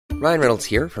Ryan Reynolds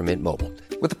here from Mint Mobile.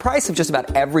 With the price of just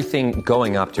about everything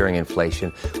going up during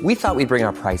inflation, we thought we'd bring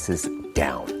our prices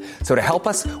down. So to help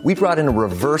us, we brought in a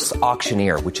reverse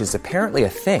auctioneer, which is apparently a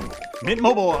thing. Mint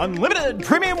Mobile Unlimited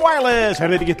Premium Wireless. How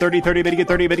to get 30, 30, bit to get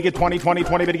 30, bit to get 20, 20,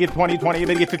 20, bit to get 20, 20,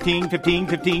 bit to get 15, 15,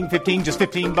 15, 15, just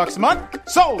 $15 a month?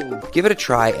 Sold! Give it a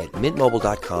try at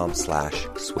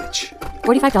mintmobile.com/switch.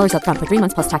 $45 up front for 3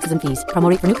 months plus taxes and fees. Promo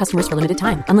rate for new customers for limited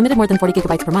time. Unlimited more than 40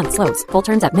 gigabytes per month. Slows full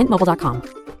terms at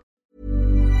mintmobile.com.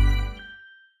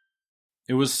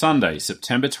 It was Sunday,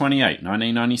 September 28,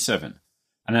 1997.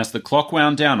 And as the clock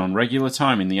wound down on regular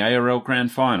time in the ARL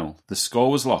Grand Final, the score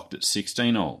was locked at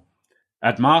 16-all.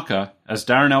 At marker, as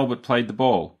Darren Albert played the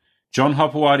ball, John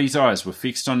Hopewadi's eyes were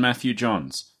fixed on Matthew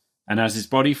Johns, and as his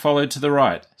body followed to the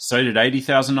right, so did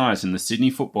 80,000 eyes in the Sydney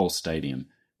Football Stadium,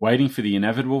 waiting for the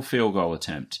inevitable field goal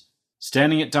attempt.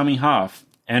 Standing at dummy half,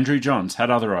 Andrew Johns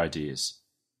had other ideas.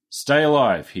 "Stay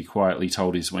alive," he quietly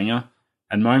told his winger,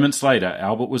 and moments later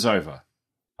Albert was over.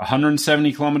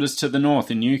 170 kilometres to the north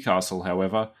in Newcastle,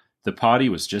 however, the party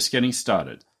was just getting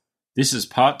started. This is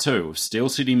part 2 of Steel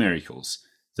City Miracles,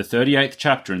 the 38th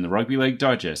chapter in the Rugby League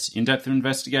Digest's in-depth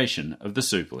investigation of the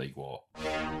Super League War.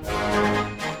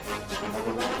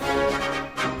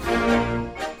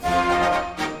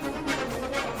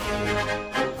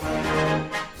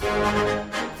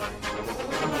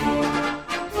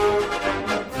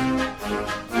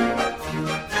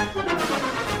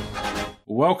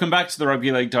 Welcome back to the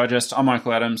Rugby League Digest. I'm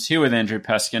Michael Adams, here with Andrew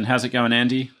Paskin. How's it going,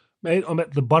 Andy? Mate, I'm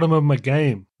at the bottom of my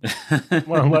game.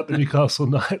 Well, I'm like the Newcastle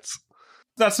Knights.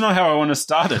 That's not how I want to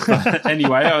start it, but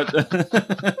anyway.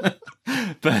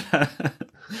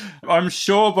 I'm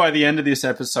sure by the end of this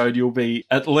episode, you'll be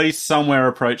at least somewhere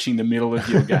approaching the middle of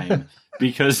your game,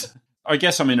 because I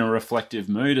guess I'm in a reflective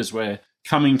mood as we're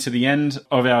coming to the end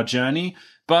of our journey.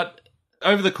 But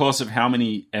over the course of how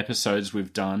many episodes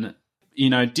we've done, you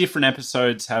know, different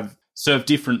episodes have served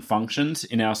different functions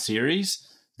in our series.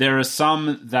 There are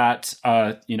some that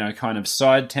are, you know, kind of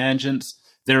side tangents.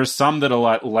 There are some that are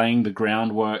like laying the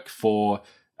groundwork for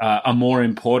a more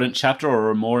important chapter or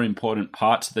a more important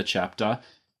part to the chapter.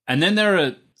 And then there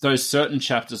are those certain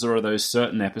chapters or those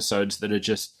certain episodes that are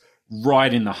just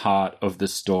right in the heart of the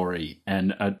story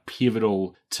and are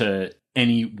pivotal to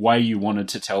any way you wanted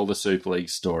to tell the Super League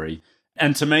story.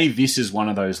 And to me, this is one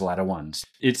of those latter ones.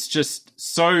 It's just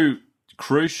so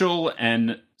crucial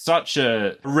and such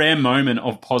a rare moment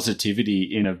of positivity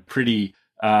in a pretty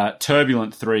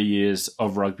turbulent 3 years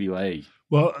of rugby league.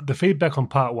 Well, the feedback on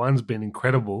part 1's been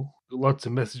incredible. Lots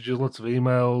of messages, lots of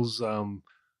emails.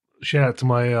 Shout out to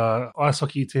my ice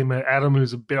hockey teammate, Adam,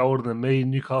 who's a bit older than me.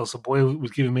 Newcastle boy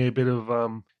was giving me a bit of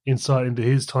insight into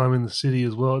his time in the city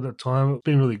as well at that time. It's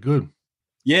been really good.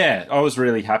 Yeah, I was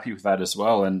really happy with that as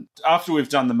well. And after we've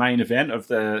done the main event of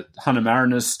the Hunter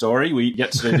Mariners story, we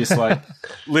get to do this like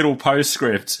little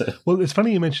postscript. Well, it's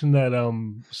funny you mentioned that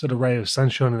sort of ray of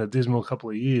sunshine in a dismal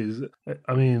couple of years.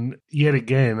 I mean, yet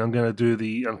again, I'm going to do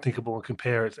the unthinkable and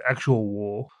compare it to actual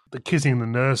war. The kissing the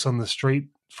nurse on the street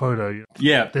photo.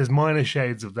 Yeah. There's minor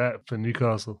shades of that for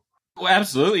Newcastle. Well,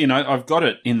 absolutely. You know, I've got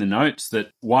it in the notes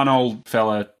that one old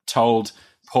fella told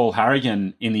Paul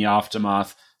Harrigan in the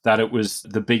aftermath that it was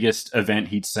the biggest event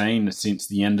he'd seen since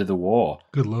the end of the war.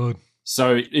 Good Lord.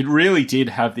 So it really did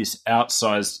have this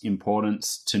outsized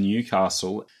importance to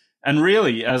Newcastle. And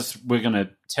really, as we're going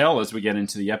to tell as we get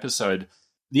into the episode,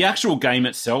 the actual game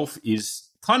itself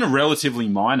is kind of relatively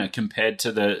minor compared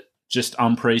to the just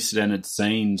unprecedented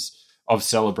scenes of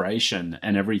celebration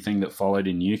and everything that followed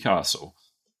in Newcastle.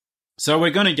 So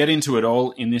we're going to get into it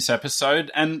all in this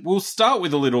episode, and we'll start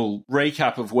with a little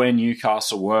recap of where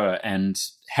Newcastle were and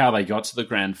how they got to the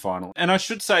grand final. And I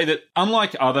should say that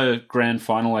unlike other grand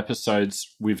final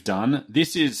episodes we've done,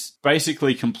 this is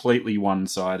basically completely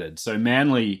one-sided. So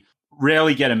Manly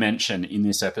rarely get a mention in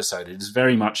this episode. It is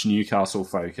very much Newcastle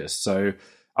focused. So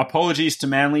apologies to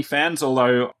Manly fans,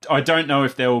 although I don't know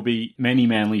if there will be many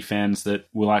Manly fans that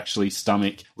will actually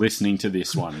stomach listening to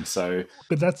this one. So,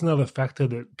 but that's another factor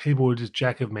that people were just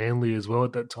jack of Manly as well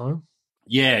at that time.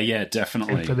 Yeah,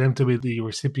 definitely. And for them to be the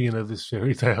recipient of this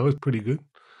fairy tale is pretty good.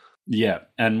 Yeah,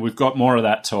 and we've got more of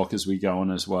that talk as we go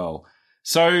on as well.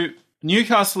 So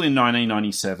Newcastle in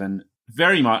 1997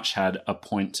 very much had a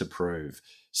point to prove.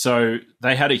 So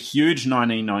they had a huge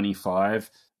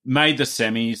 1995, made the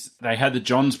semis, they had the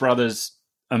Johns brothers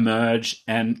emerge,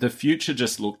 and the future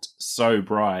just looked so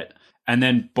bright, and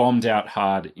then bombed out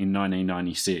hard in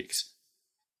 1996.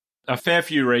 A fair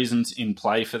few reasons in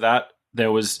play for that.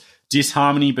 There was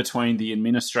disharmony between the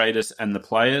administrators and the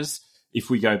players. If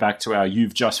we go back to our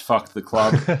 "you've just fucked the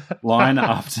club" line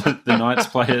after the Knights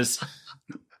players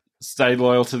stayed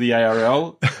loyal to the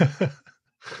ARL.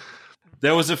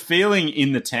 There was a feeling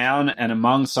in the town and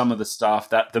among some of the staff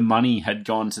that the money had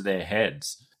gone to their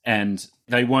heads and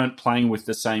they weren't playing with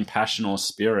the same passion or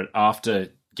spirit after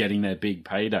getting their big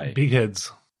payday. Big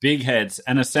heads. Big heads,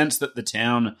 and a sense that the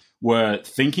town were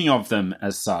thinking of them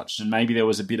as such, and maybe there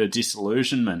was a bit of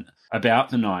disillusionment about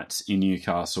the Knights in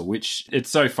Newcastle, which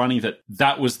it's so funny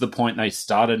that was the point they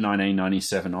started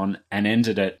 1997 on and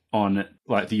ended it on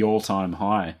like the all-time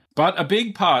high. But a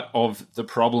big part of the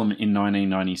problem in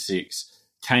 1996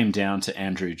 came down to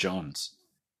Andrew Johns.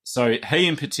 So he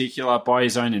in particular, by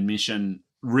his own admission,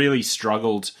 really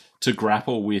struggled to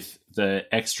grapple with the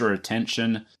extra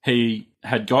attention he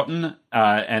had gotten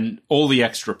and all the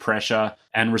extra pressure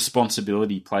and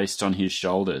responsibility placed on his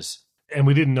shoulders. And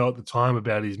we didn't know at the time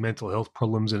about his mental health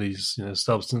problems and his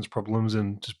substance problems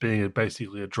and just being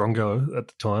basically a drongo at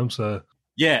the time. So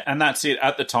yeah, and that's it.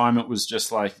 At the time, it was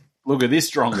just like, look at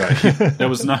this drongo. There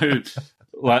was no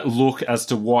look as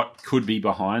to what could be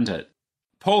behind it.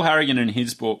 Paul Harrigan in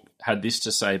his book had this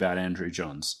to say about Andrew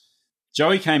Johns.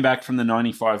 Joey came back from the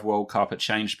 95 World Cup a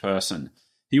changed person.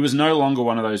 He was no longer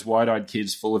one of those wide-eyed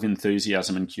kids full of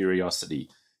enthusiasm and curiosity.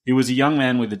 He was a young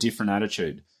man with a different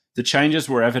attitude. The changes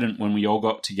were evident when we all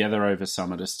got together over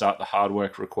summer to start the hard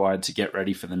work required to get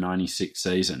ready for the 96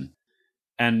 season.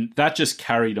 And that just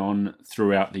carried on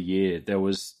throughout the year. There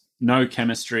was no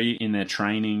chemistry in their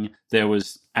training. There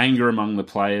was anger among the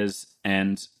players,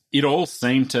 and it all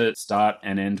seemed to start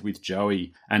and end with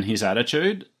Joey and his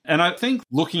attitude. And I think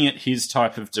looking at his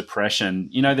type of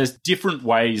depression, there's different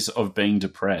ways of being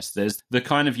depressed. There's the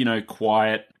kind of,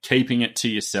 quiet, keeping it to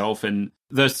yourself and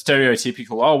the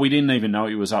stereotypical, we didn't even know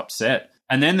he was upset.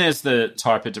 And then there's the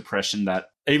type of depression that,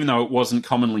 even though it wasn't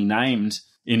commonly named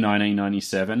in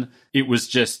 1997, it was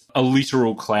just a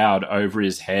literal cloud over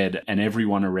his head and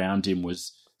everyone around him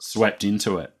was swept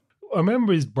into it. I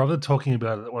remember his brother talking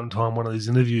about it at one time, one of these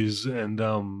interviews, and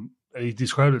he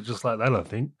described it just like that, I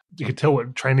think. You could tell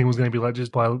what training was going to be like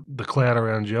just by the cloud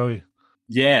around Joey.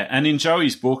 Yeah, and in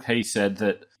Joey's book, he said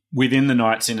that within the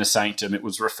Knights' inner sanctum, it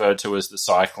was referred to as the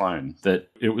cyclone, that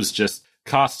it was just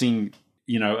casting,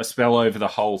 a spell over the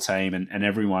whole team and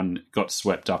everyone got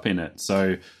swept up in it.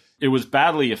 So it was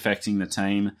badly affecting the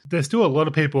team. There's still a lot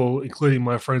of people, including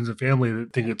my friends and family,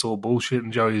 that think it's all bullshit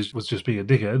and Joey was just being a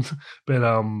dickhead. But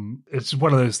it's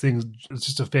one of those things, it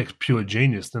just affects pure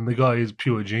genius. And the guy is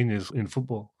pure genius in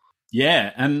football.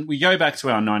 Yeah, and we go back to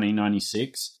our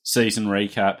 1996 season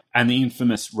recap and the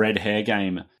infamous red hair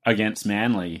game against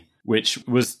Manly, which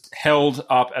was held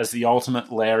up as the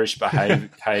ultimate lairish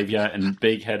behaviour and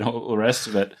big head, all the rest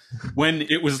of it, when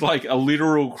it was like a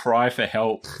literal cry for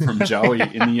help from Joey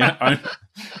in the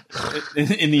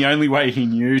only way he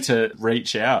knew to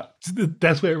reach out.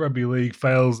 That's where rugby league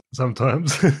fails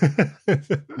sometimes.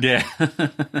 Yeah.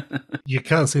 You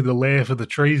can't see the lair for the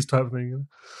trees type thing.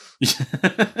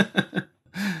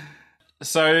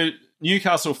 So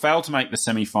Newcastle failed to make the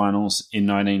semi-finals in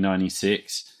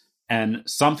 1996. And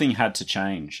something had to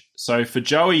change. So for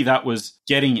Joey, that was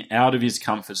getting out of his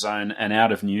comfort zone and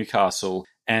out of Newcastle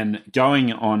and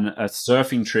going on a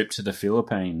surfing trip to the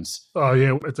Philippines. Oh,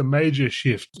 yeah, it's a major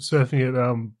shift, surfing at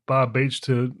Bar Beach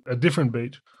to a different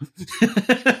beach.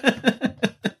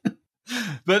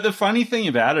 But the funny thing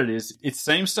about it is it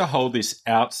seems to hold this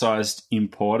outsized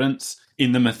importance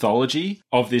in the mythology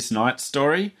of this Knights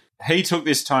story. He took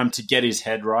this time to get his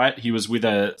head right. He was with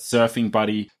a surfing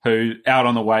buddy who, out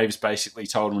on the waves, basically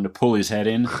told him to pull his head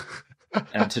in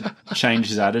and to change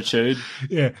his attitude.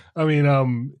 Yeah, I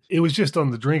mean, it was just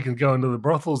on the drink and going to the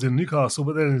brothels in Newcastle,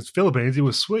 but then in the Philippines, it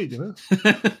was sweet,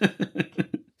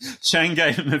 Chang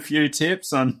gave him a few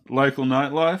tips on local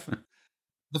nightlife.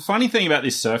 The funny thing about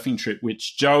this surfing trip,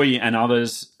 which Joey and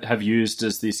others have used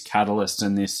as this catalyst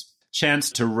and this chance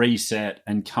to reset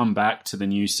and come back to the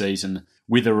new season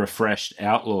with a refreshed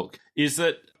outlook, is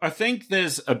that I think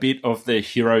there's a bit of the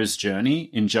hero's journey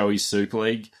in Joey's Super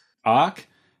League arc.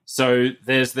 So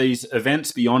there's these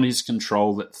events beyond his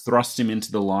control that thrust him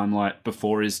into the limelight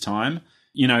before his time.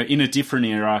 In a different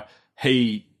era,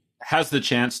 he has the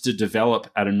chance to develop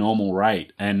at a normal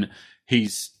rate, and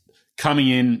he's coming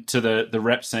in to the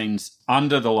rep scenes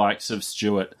under the likes of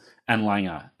Stewart and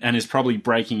Langer, and is probably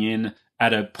breaking in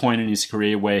at a point in his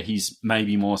career where he's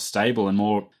maybe more stable and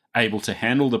more able to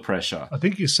handle the pressure. I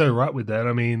think you're so right with that.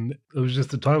 I mean, it was just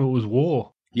the time it was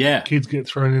war. Yeah. Kids get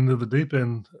thrown into the deep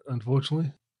end,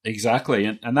 unfortunately. Exactly.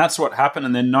 And that's what happened.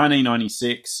 And then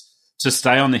 1996, to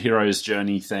stay on the hero's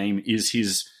journey theme, is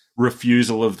his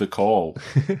refusal of the call.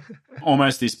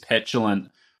 Almost this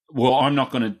petulant, well, I'm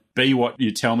not going to be what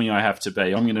you tell me I have to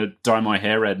be. I'm going to dye my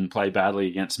hair red and play badly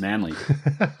against Manly.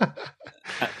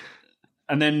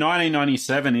 And then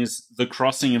 1997 is the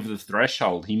crossing of the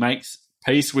threshold. He makes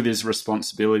peace with his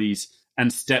responsibilities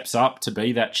and steps up to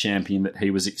be that champion that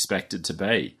he was expected to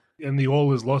be. And the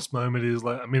all is lost moment is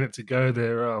like a minute to go.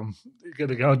 They're going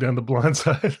to go down the blind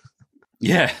side.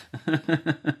 Yeah.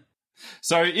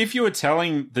 So if you were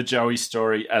telling the Joey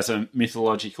story as a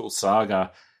mythological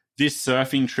saga, this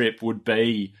surfing trip would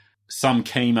be some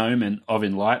key moment of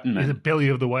enlightenment. Is it Belly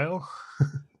of the Whale?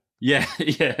 Yeah,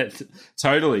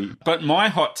 totally. But my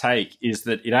hot take is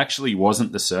that it actually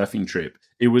wasn't the surfing trip.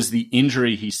 It was the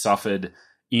injury he suffered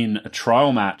in a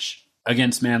trial match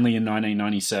against Manly in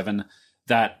 1997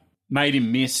 that made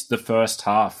him miss the first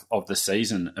half of the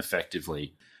season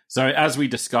effectively. So as we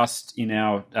discussed in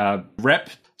our rep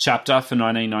chapter for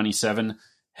 1997,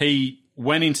 he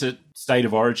went into State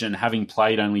of Origin having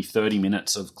played only 30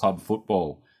 minutes of club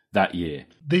football that year.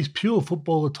 These pure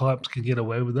footballer types can get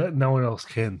away with that. No one else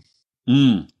can.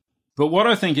 But what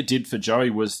I think it did for Joey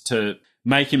was to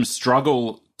make him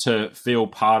struggle to feel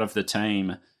part of the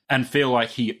team and feel like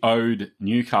he owed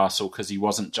Newcastle because he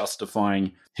wasn't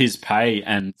justifying his pay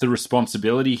and the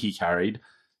responsibility he carried.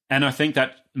 And I think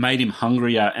that made him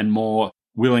hungrier and more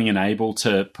willing and able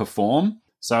to perform.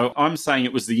 So I'm saying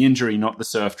it was the injury, not the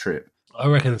surf trip. I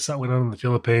reckon it's something on in the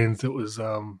Philippines that was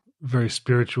very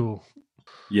spiritual.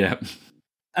 Yeah.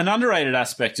 An underrated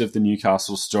aspect of the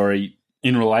Newcastle story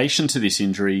in relation to this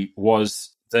injury was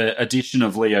the addition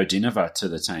of Leo Dinova to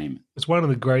the team. It's one of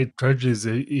the great tragedies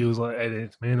that he was like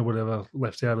 18th man or whatever,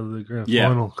 left out of the grand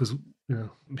final because,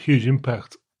 huge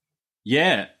impact.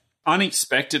 Yeah.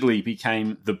 Unexpectedly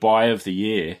became the buy of the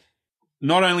year.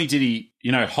 Not only did he,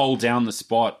 hold down the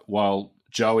spot while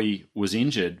Joey was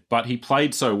injured, but he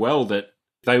played so well that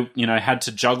they, had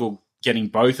to juggle getting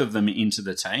both of them into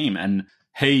the team, and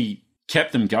he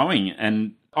kept them going.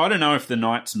 And I don't know if the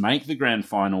Knights make the grand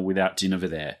final without Dinova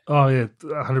there. Oh, yeah,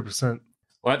 100%.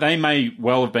 Like, they may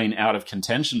well have been out of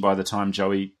contention by the time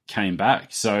Joey came back.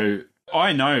 So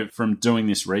I know from doing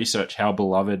this research how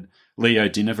beloved Leo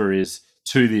Dinova is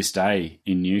to this day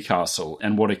in Newcastle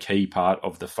and what a key part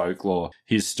of the folklore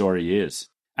his story is.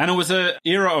 And it was an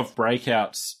era of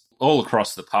breakouts all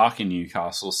across the park in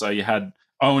Newcastle. So you had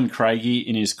Owen Craigie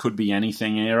in his Could Be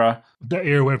Anything era. That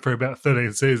era went for about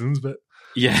 13 seasons, but...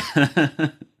 Yeah.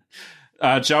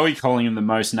 Joey calling him the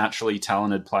most naturally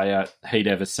talented player he'd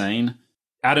ever seen.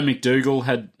 Adam McDougall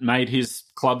had made his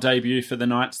club debut for the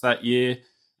Knights that year.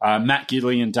 Matt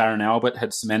Gidley and Darren Albert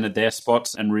had cemented their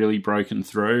spots and really broken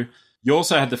through. You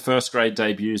also had the first grade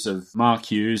debuts of Mark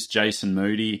Hughes, Jason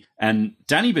Moody, and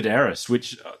Danny Badderas,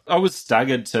 which I was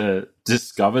staggered to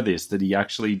discover that he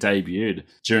actually debuted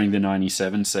during the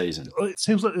 97 season. It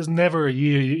seems like there's never a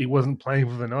year he wasn't playing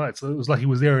for the Knights. It was like he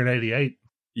was there in 88.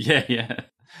 Yeah.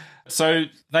 So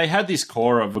they had this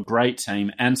core of a great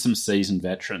team and some seasoned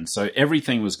veterans. So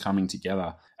everything was coming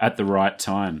together at the right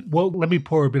time. Well, let me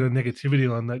pour a bit of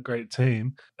negativity on that great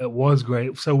team. It was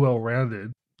great, so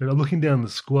well-rounded. But looking down the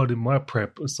squad in my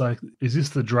prep, it's like, is this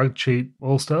the drug cheat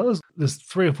all-stars? There's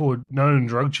 3 or 4 known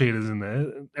drug cheaters in there.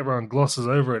 Everyone glosses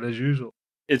over it as usual.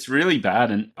 It's really bad.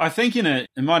 And I think it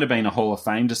might have been a Hall of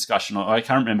Fame discussion. I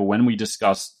can't remember when we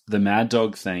discussed the Mad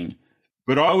Dog thing.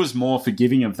 But I was more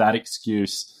forgiving of that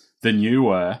excuse than you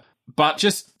were. But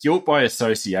just guilt by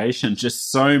association,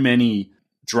 just so many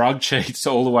drug cheats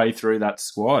all the way through that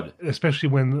squad. Especially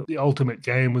when the ultimate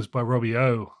game was by Robbie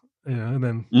O. And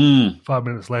then 5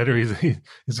 minutes later, he's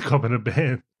a cop in a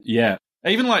band. Yeah.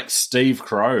 Even like Steve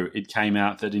Crow, it came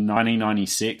out that in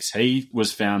 1996, he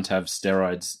was found to have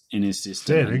steroids in his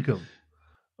system. Fair income.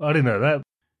 I didn't know that.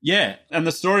 Yeah. And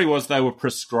the story was they were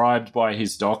prescribed by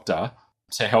his doctor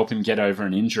to help him get over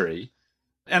an injury.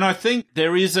 And I think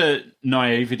there is a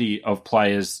naivety of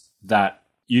players that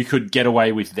you could get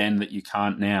away with then that you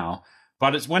can't now.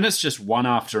 But it's when it's just one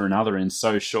after another in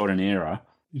so short an era.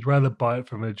 You'd rather buy it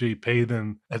from a GP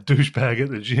than a douchebag at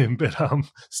the gym, but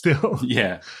still.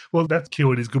 Yeah. Well, that's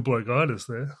cured his good bloke-itis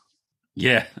there.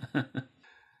 Yeah.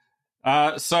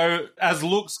 So, as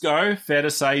looks go, fair to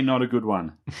say, not a good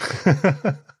one.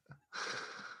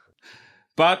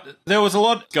 But there was a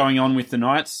lot going on with the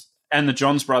Knights and the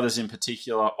Johns brothers in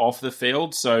particular off the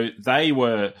field. So they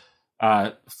were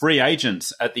free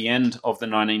agents at the end of the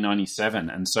 1997.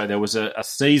 And so there was a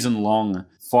season-long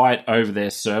fight over their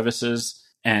services.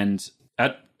 And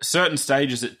at certain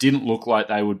stages, it didn't look like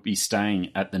they would be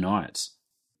staying at the Knights.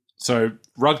 So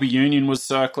rugby union was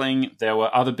circling. There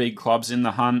were other big clubs in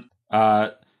the hunt.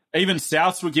 Even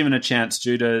Souths were given a chance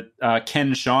due to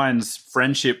Ken Shine's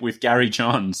friendship with Gary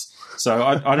Johns. So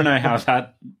I don't know how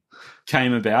that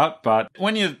came about. But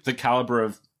when you're the calibre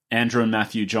of Andrew and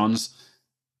Matthew Johns,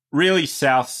 really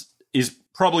Souths is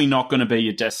probably not going to be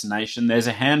your destination. There's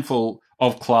a handful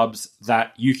of clubs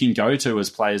that you can go to as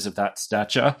players of that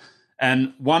stature.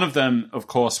 And one of them, of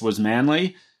course, was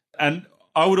Manly. And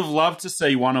I would have loved to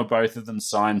see one or both of them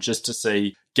sign just to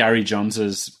see Gary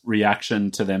Johns' reaction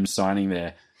to them signing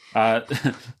there.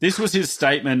 This was his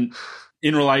statement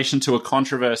in relation to a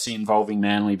controversy involving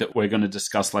Manly that we're going to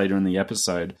discuss later in the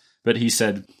episode. But he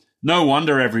said, "No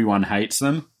wonder everyone hates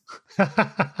them."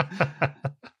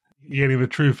 You're getting the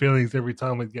true feelings every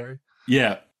time with Gary.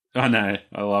 Yeah, I know.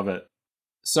 I love it.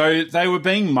 So they were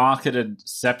being marketed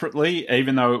separately,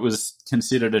 even though it was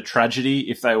considered a tragedy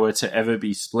if they were to ever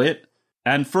be split.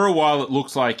 And for a while, it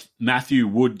looked like Matthew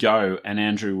would go and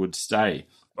Andrew would stay.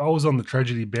 I was on the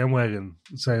tragedy bandwagon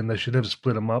saying they should never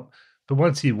split them up. But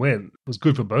once he went, it was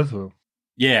good for both of them.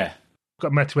 Yeah.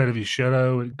 Got Matthew out of his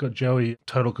shadow. It got Joey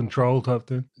total control type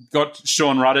thing. Got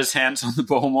Sean Rudder's hands on the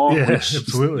ball more. Yeah,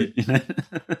 absolutely. You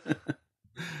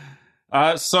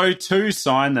know? So to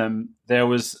sign them, there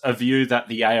was a view that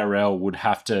the ARL would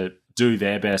have to do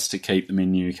their best to keep them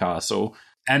in Newcastle.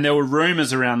 And there were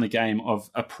rumours around the game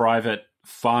of a private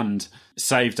fund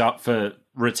saved up for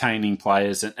retaining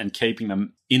players and keeping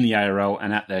them in the ARL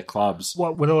and at their clubs.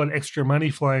 What, with all that extra money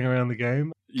flying around the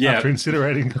game? Yeah. After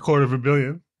incinerating $250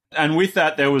 million. And with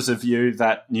that, there was a view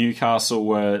that Newcastle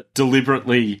were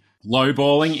deliberately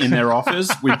lowballing in their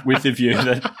offers with the view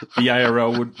that the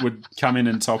ARL would come in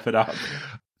and top it up.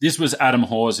 This was Adam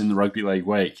Hawes in the Rugby League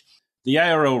Week. The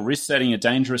ARL risked setting a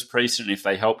dangerous precedent if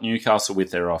they helped Newcastle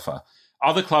with their offer.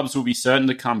 Other clubs will be certain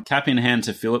to come cap in hand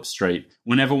to Phillip Street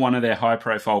whenever one of their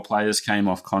high-profile players came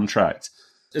off contract.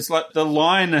 It's like the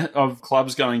line of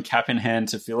clubs going cap in hand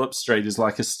to Phillip Street is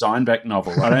like a Steinbeck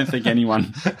novel. I don't think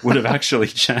anyone would have actually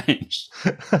changed.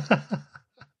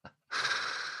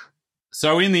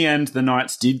 So in the end, the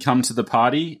Knights did come to the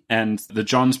party and the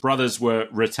Johns brothers were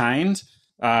retained,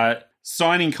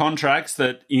 signing contracts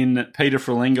that, in Peter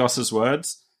Frelingos's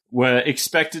words, were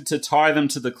expected to tie them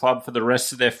to the club for the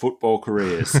rest of their football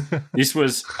careers. This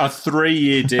was a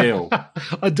 3-year deal.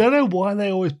 I don't know why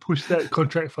they always push that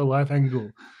contract for life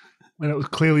angle when it was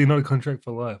clearly not a contract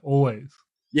for life, always.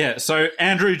 Yeah, so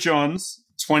Andrew Johns,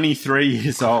 23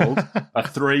 years old, a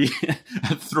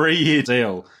 3-year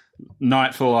deal,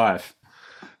 Knight for life.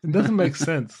 It doesn't make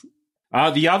sense.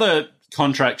 The other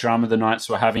contract drama the Knights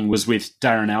were having was with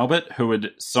Darren Albert, who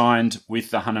had signed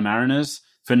with the Hunter Mariners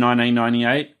for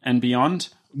 1998 and beyond.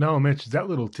 No one mentions that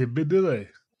little tidbit, do they?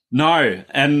 No.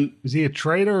 And is he a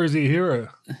traitor or is he a hero?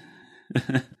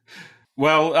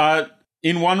 Well,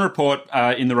 in one report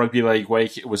in the Rugby League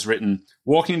Week, it was written,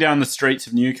 "Walking down the streets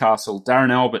of Newcastle,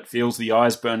 Darren Albert feels the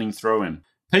eyes burning through him.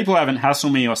 People haven't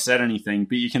hassled me or said anything,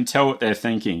 but you can tell what they're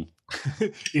thinking."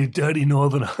 You dirty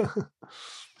northerner.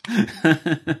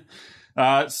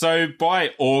 So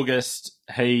by August,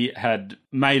 he had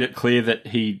made it clear that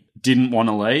he didn't want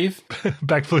to leave.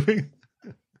 Backflipping?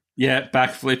 Yeah,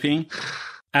 backflipping.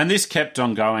 And this kept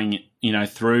on going,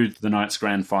 through the Knights'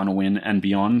 grand final win and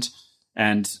beyond.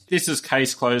 And this is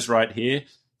case closed right here.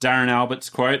 Darren Albert's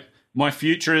quote, "My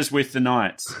future is with the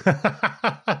Knights."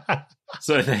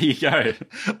 So there you go.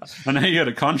 I know you got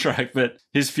a contract, but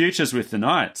his future's with the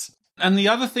Knights. And the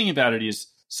other thing about it is,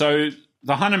 so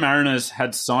the Hunter Mariners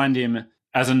had signed him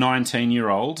as a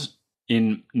 19-year-old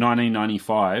in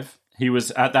 1995. He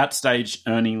was at that stage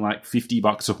earning like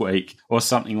 $50 a week or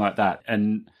something like that.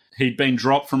 And he'd been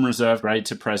dropped from reserve grade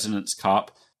to President's Cup.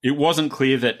 It wasn't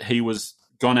clear that he was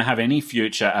going to have any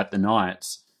future at the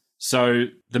Knights. So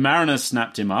the Mariners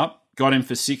snapped him up, got him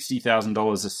for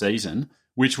 $60,000 a season,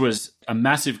 which was a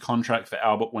massive contract for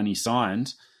Albert when he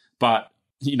signed. But,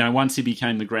 once he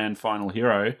became the grand final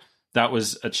hero, that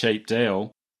was a cheap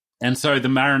deal. And so the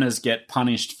Mariners get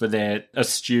punished for their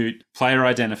astute player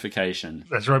identification.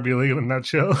 That's rugby league in a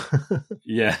nutshell.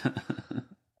 Yeah.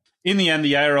 In the end,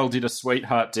 the ARL did a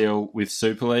sweetheart deal with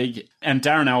Super League, and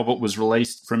Darren Albert was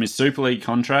released from his Super League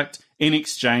contract in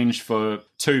exchange for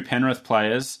 2 Penrith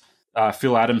players,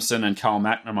 Phil Adamson and Carl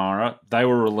McNamara. They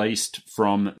were released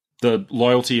from the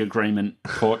loyalty agreement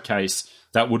court case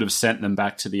that would have sent them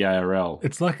back to the ARL.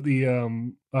 It's like the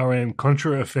Iran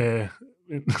Contra affair.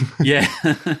 Yeah.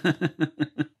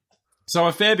 So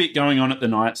a fair bit going on at the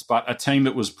Knights, but a team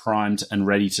that was primed and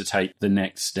ready to take the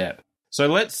next step. So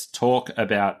let's talk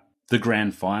about the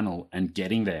grand final and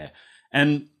getting there.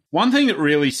 And one thing that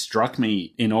really struck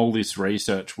me in all this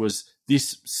research was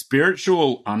this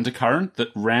spiritual undercurrent that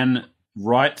ran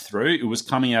right through. It was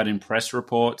coming out in press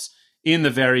reports, in the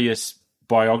various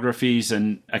biographies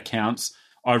and accounts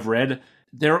I've read.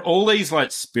 There are all these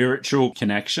like spiritual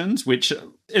connections, which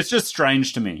it's just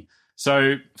strange to me.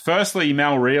 So, firstly,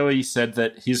 Mal Reilly said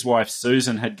that his wife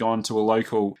Susan had gone to a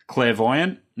local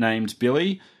clairvoyant named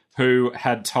Billy, who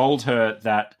had told her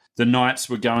that the Knights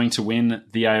were going to win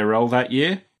the ARL that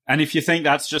year. And if you think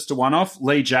that's just a one-off,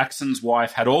 Lee Jackson's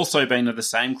wife had also been to the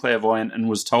same clairvoyant and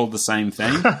was told the same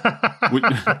thing,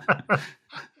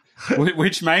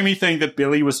 which made me think that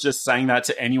Billy was just saying that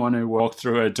to anyone who walked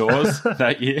through her doors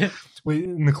that year.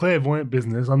 In the clairvoyant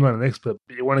business, I'm not an expert,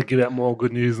 but you want to give out more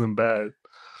good news than bad.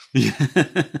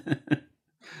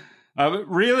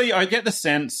 Really, I get the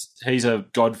sense he's a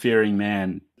God-fearing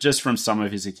man just from some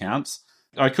of his accounts.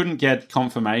 I couldn't get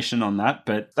confirmation on that,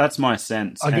 but that's my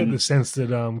sense. I get the sense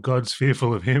that God's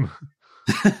fearful of him.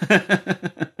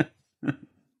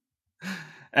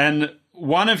 And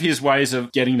one of his ways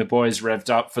of getting the boys revved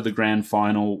up for the grand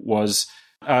final was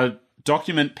a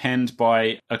document penned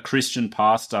by a Christian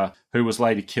pastor who was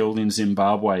later killed in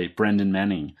Zimbabwe, Brendan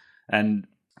Manning. And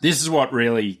this is what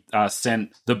really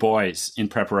sent the boys in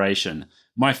preparation.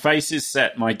 My face is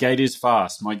set, my gait is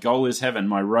fast, my goal is heaven,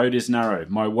 my road is narrow,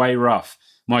 my way rough,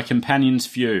 my companions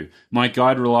few, my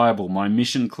guide reliable, my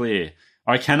mission clear.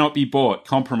 I cannot be bought,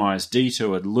 compromised,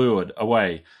 detoured, lured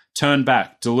away, turned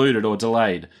back, deluded or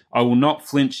delayed. I will not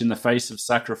flinch in the face of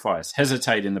sacrifice,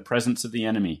 hesitate in the presence of the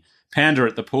enemy, pander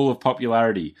at the pool of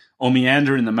popularity, or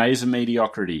meander in the maze of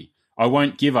mediocrity. I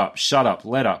won't give up, shut up,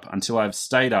 let up, until I've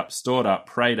stayed up, stored up,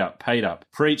 prayed up, paid up,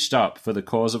 preached up for the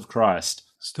cause of Christ.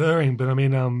 Stirring, but I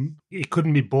mean, he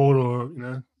couldn't be bought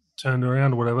or, turned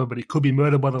around or whatever, but he could be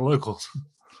murdered by the locals.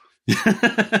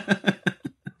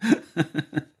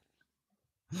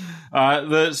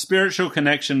 The spiritual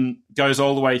connection goes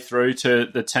all the way through to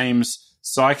the team's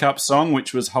Psych Up song,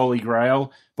 which was Holy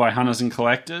Grail by Hunters and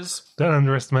Collectors. Don't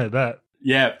underestimate that.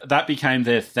 Yeah, that became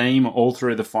their theme all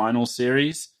through the final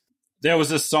series. There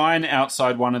was a sign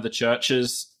outside one of the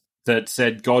churches that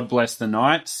said, God bless the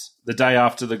Knights. The day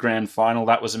after the grand final,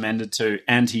 that was amended to,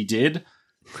 and he did.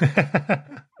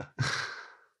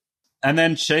 And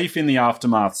then Chief in the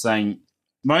aftermath saying,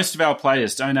 most of our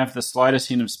players don't have the slightest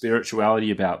hint of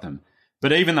spirituality about them,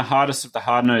 but even the hardest of the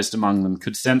hard-nosed among them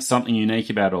could sense something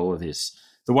unique about all of this.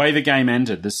 The way the game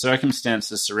ended, the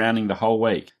circumstances surrounding the whole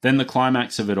week, then the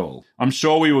climax of it all. I'm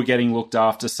sure we were getting looked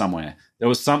after somewhere. There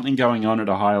was something going on at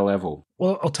a higher level.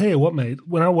 Well, I'll tell you what, mate.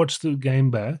 When I watched the game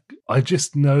back, I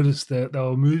just noticed that they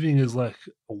were moving as like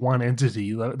one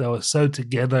entity. They were so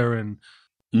together, and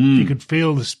you could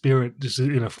feel the spirit just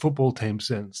in a football team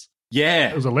sense. Yeah.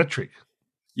 It was electric.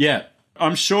 Yeah.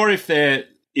 I'm sure if there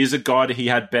is a guy he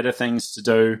had better things to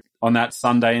do on that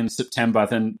Sunday in September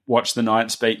than watch the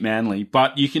Knights beat Manly.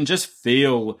 But you can just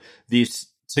feel this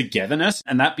togetherness,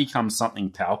 and that becomes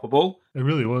something palpable. It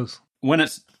really was. When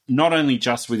it's not only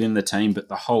just within the team, but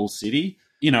the whole city,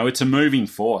 it's a moving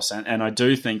force. And I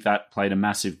do think that played a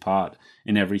massive part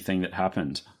in everything that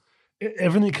happened.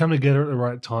 Everything came together at the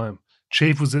right time.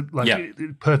 Chief was at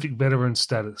perfect veteran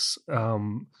status.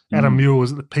 Adam Muir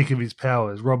was at the peak of his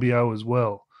powers. Robbie O as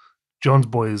well. John's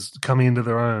boys coming into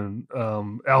their own.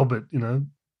 Albert,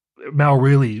 Mal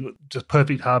Reilly, just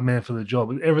perfect hard man for the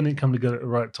job. Everything come together at the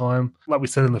right time. Like we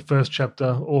said in the first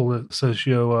chapter, all the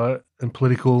socio and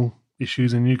political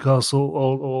issues in Newcastle,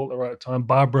 all at the right time.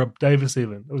 Barbara Davis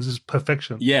even. It was just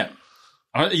perfection. Yeah.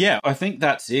 I think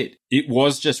that's it. It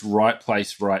was just right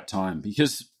place, right time,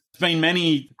 because there's been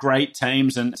many great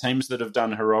teams and teams that have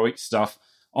done heroic stuff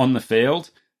on the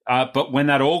field. But when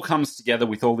that all comes together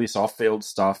with all this off-field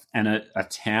stuff and a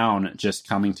town just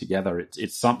coming together,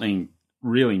 it's something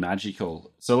really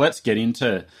magical. So let's get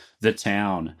into the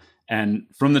town. And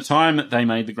from the time that they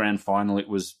made the grand final, it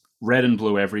was red and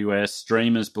blue everywhere,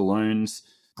 streamers, balloons,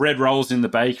 bread rolls in the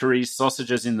bakeries,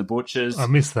 sausages in the butchers. I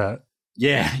miss that.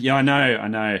 Yeah, I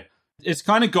know. It's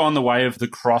kind of gone the way of the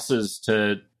crosses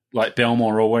to like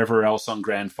Belmore or wherever else on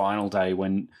grand final day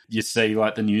when you see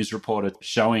like the news reporter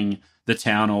showing the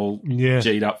town all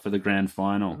G'd up for the grand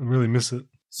final. I really miss it.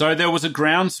 So there was a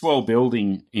groundswell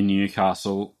building in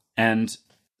Newcastle, and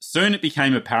soon it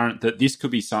became apparent that this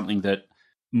could be something that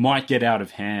might get out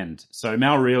of hand. So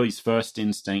Mal Reilly's first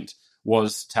instinct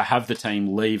was to have the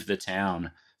team leave the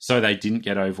town so they didn't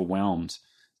get overwhelmed.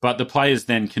 But the players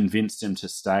then convinced him to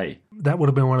stay. That would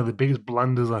have been one of the biggest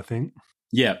blunders, I think.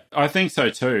 Yeah, I think so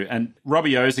too. And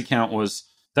Robbie O's account was,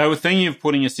 they were thinking of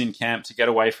putting us in camp to get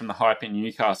away from the hype in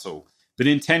Newcastle. But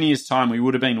in 10 years' time, we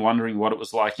would have been wondering what it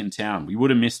was like in town. We would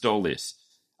have missed all this.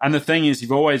 And the thing is,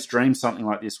 you've always dreamed something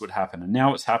like this would happen, and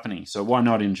now it's happening, so why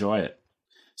not enjoy it?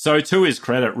 So to his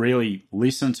credit, really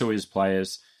listened to his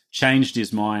players, changed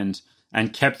his mind,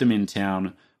 and kept them in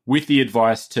town with the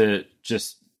advice to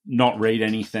just not read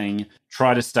anything,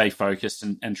 try to stay focused,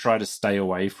 and try to stay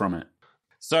away from it.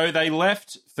 So they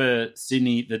left for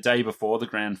Sydney the day before the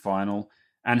grand final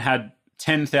and had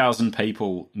 10,000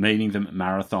 people meeting them at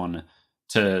Marathon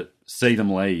to see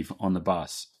them leave on the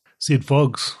bus. Sid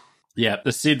Foggs. Yeah,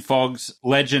 the Sid Foggs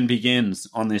legend begins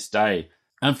on this day.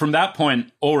 And from that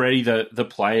point, already the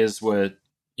players were,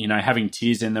 having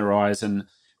tears in their eyes and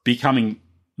becoming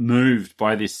moved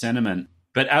by this sentiment.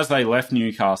 But as they left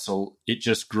Newcastle, it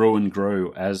just grew and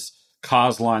grew as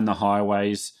cars lined the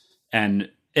highways, and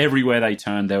everywhere they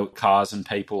turned, there were cars and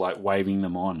people like waving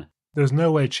them on. There's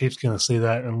no way Chief's going to see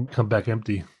that and come back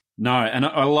empty. No, and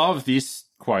I love this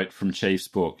quote from Chief's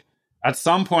book. At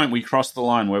some point, we crossed the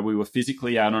line where we were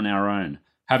physically out on our own,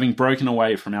 having broken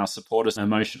away from our supporters'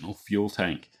 emotional fuel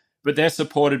tank. But their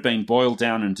support had been boiled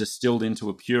down and distilled into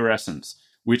a pure essence,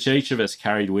 which each of us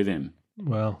carried with him.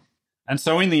 Wow. And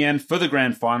so in the end, for the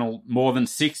grand final, more than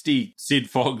 60 Sid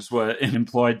Foggs were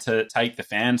employed to take the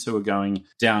fans who were going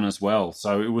down as well.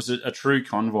 So it was a true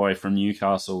convoy from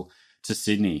Newcastle to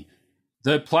Sydney.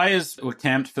 The players were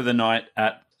camped for the night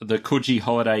at the Coogee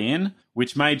Holiday Inn,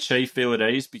 which made Chief feel at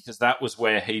ease because that was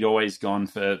where he'd always gone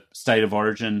for State of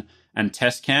Origin and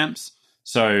test camps.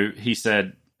 So he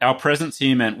said, our presence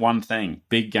here meant one thing,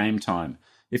 big game time.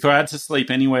 If I had to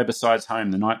sleep anywhere besides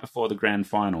home the night before the grand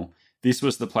final, this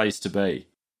was the place to be.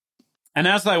 And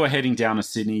as they were heading down to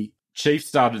Sydney, Chief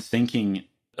started thinking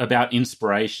about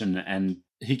inspiration, and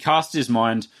he cast his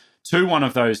mind to one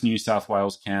of those New South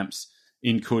Wales camps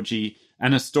in Coogee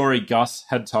and a story Gus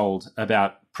had told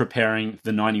about preparing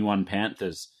the 91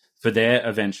 Panthers for their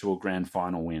eventual grand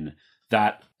final win,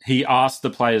 that he asked the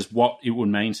players what it would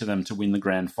mean to them to win the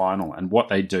grand final and what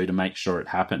they'd do to make sure it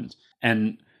happened.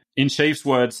 And in Chief's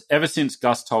words, ever since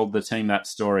Gus told the team that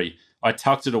story, I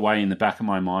tucked it away in the back of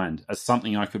my mind as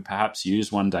something I could perhaps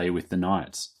use one day with the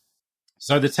Knights.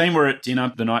 So the team were at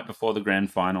dinner the night before the grand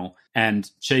final,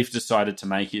 and Chief decided to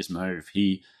make his move.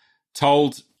 He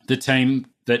told the team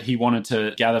that he wanted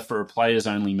to gather for a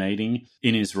players-only meeting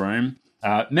in his room,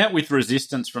 met with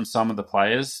resistance from some of the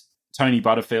players. Tony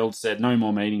Butterfield said, no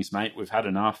more meetings, mate, we've had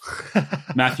enough.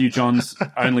 Matthew Johns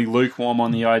only lukewarm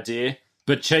on the idea.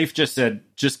 But Chief just said,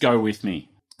 just go with me.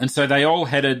 And so they all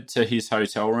headed to his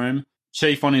hotel room.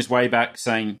 Chief on his way back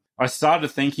saying, I started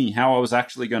thinking how I was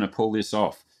actually going to pull this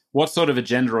off. What sort of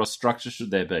agenda or structure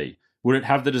should there be? Would it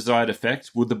have the desired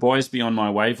effect? Would the boys be on my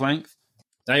wavelength?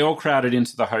 They all crowded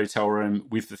into the hotel room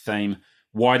with the theme,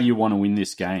 why do you want to win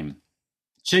this game?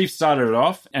 Chief started it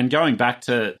off, and going back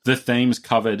to the themes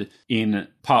covered in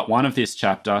part 1 of this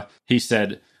chapter, he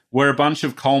said, we're a bunch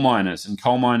of coal miners and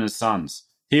coal miners' sons.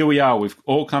 Here we are, we've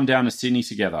all come down to Sydney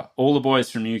together, all the boys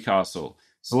from Newcastle.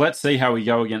 So let's see how we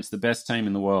go against the best team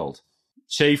in the world.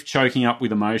 Chief choking up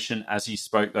with emotion as he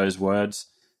spoke those words.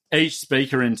 Each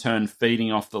speaker in turn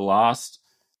feeding off the last,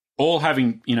 all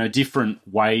having, different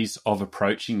ways of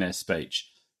approaching their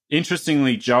speech.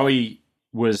 Interestingly, Joey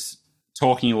was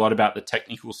talking a lot about the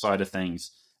technical side of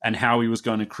things and how he was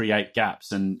going to create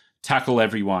gaps and tackle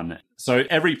everyone. So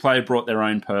every player brought their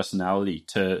own personality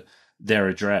to their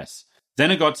address. Then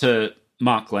it got to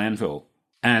Mark Glanville,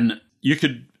 and you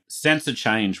could sense a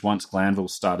change once Glanville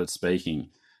started speaking.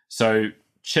 So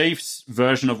Chief's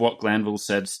version of what Glanville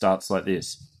said starts like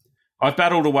this. I've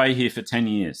battled away here for 10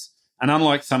 years, and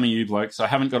unlike some of you blokes, I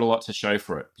haven't got a lot to show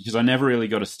for it because I never really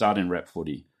got a start in rep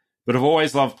footy. But I've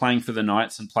always loved playing for the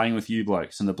Knights and playing with you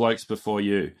blokes and the blokes before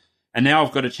you. And now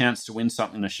I've got a chance to win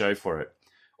something to show for it.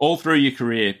 All through your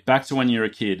career, back to when you're a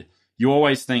kid, you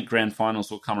always think grand finals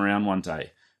will come around one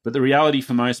day. But the reality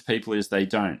for most people is they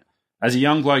don't. As a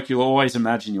young bloke, you'll always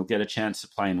imagine you'll get a chance to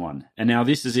play in one. And now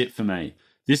this is it for me.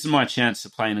 This is my chance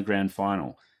to play in a grand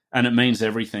final. And it means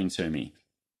everything to me.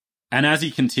 And as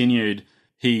he continued,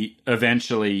 he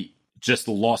eventually just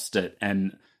lost it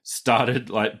and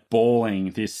started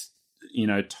bawling this,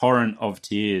 torrent of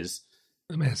tears.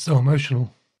 Man, it's so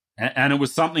emotional. And it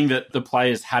was something that the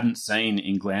players hadn't seen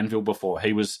in Glanville before.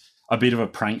 He was a bit of a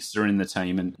prankster in the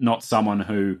team and not someone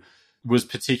who was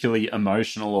particularly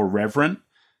emotional or reverent.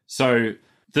 So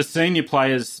the senior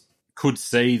players could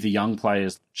see the young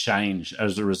players change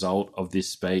as a result of this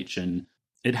speech. And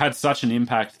it had such an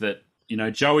impact that,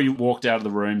 Joey walked out of the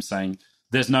room saying,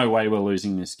 there's no way we're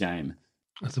losing this game.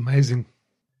 That's amazing.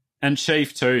 And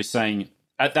Chief, too, saying,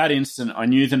 at that instant, I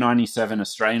knew the 97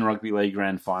 Australian Rugby League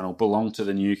Grand Final belonged to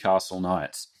the Newcastle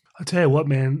Knights. I tell you what,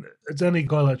 man, it's only a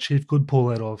guy like Chief could pull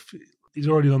that off. He's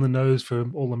already on the nose for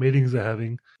all the meetings they're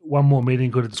having. One more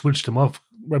meeting could have switched him off.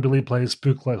 Rugby league players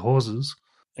spook like horses,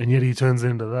 and yet he turns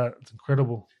into that. It's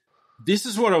incredible. This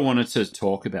is what I wanted to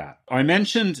talk about. I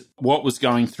mentioned what was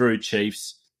going through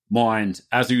Chief's mind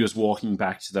as he was walking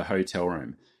back to the hotel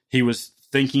room. He was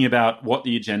thinking about what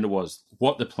the agenda was.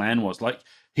 what the plan was. Like,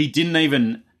 he didn't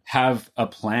even have a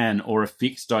plan or a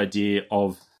fixed idea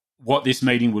of what this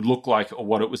meeting would look like or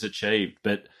what it was achieved,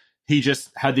 but he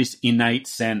just had this innate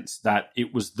sense that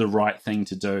it was the right thing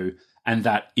to do and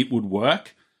that it would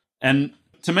work. And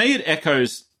to me, it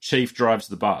echoes Chief drives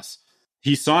the bus.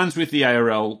 He signs with the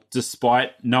ARL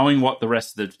despite knowing what the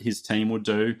rest of his team would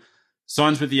do,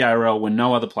 signs with the ARL when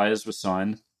no other players were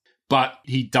signed, but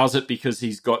he does it because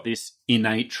he's got this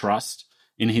innate trust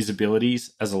in his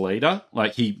abilities as a leader.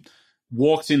 Like, he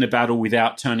walks into battle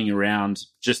without turning around,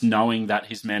 just knowing that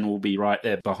his men will be right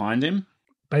there behind him.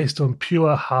 Based on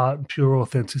pure heart and pure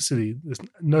authenticity. There's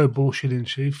no bullshit in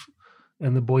Chief,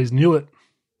 and the boys knew it.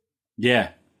 Yeah.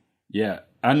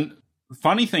 And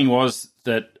funny thing was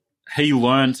that he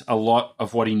learned a lot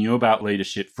of what he knew about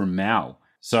leadership from Mal.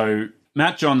 So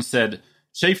Matt Johns said,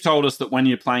 Chief told us that when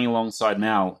you're playing alongside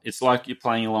Mal, it's like you're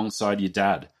playing alongside your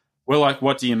dad. We're like,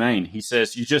 what do you mean? He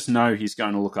says, you just know he's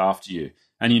going to look after you,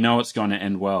 and you know it's going to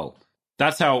end well.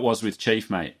 That's how it was with Chief,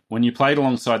 mate. When you played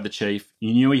alongside the Chief,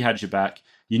 you knew he had your back,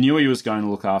 you knew he was going to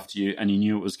look after you, and you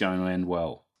knew it was going to end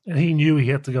well. And he knew he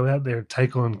had to go out there and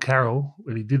take on Carroll,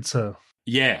 and he did so.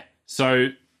 Yeah. So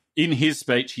in his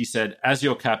speech, he said, as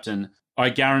your captain, I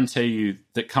guarantee you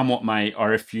that come what may, I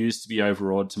refuse to be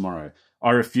overawed tomorrow.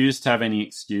 I refuse to have any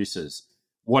excuses.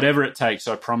 Whatever it takes,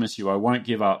 I promise you, I won't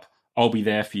give up. I'll be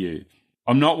there for you.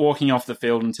 I'm not walking off the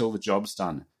field until the job's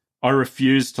done. I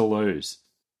refuse to lose.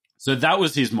 So that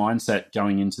was his mindset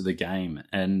going into the game.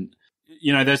 And,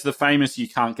 you know, there's the famous you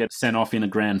can't get sent off in a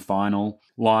grand final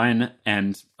line.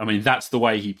 And, I mean, that's the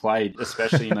way he played,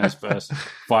 especially in those first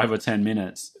 5 or 10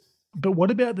 minutes. But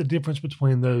what about the difference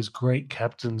between those great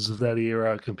captains of that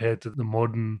era compared to the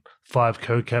modern 5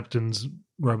 co-captains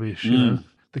rubbish? You know?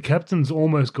 The captain's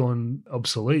almost gone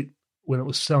obsolete when it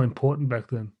was so important back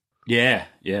then. Yeah.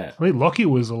 I mean, Lockie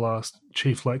was the last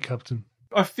Chief like captain.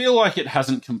 I feel like it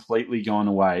hasn't completely gone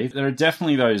away. There are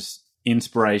definitely those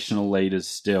inspirational leaders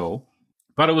still,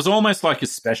 but it was almost like a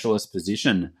specialist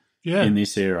position in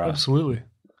this era. Absolutely.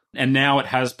 And now it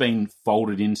has been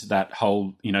folded into that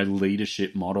whole, you know,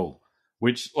 leadership model,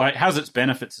 which like has its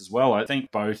benefits as well. I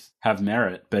think both have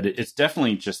merit, but it's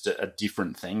definitely just a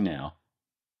different thing now.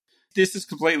 This is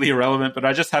completely irrelevant, but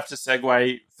I just have to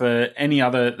segue for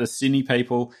the Sydney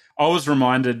people. I was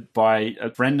reminded by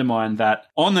a friend of mine that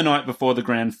on the night before the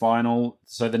grand final,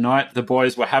 so the night the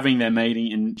boys were having their meeting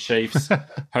in Chief's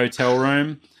hotel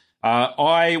room,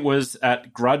 I was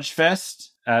at Grudge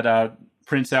Fest at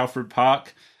Prince Alfred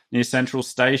Park near Central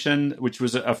Station, which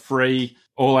was a free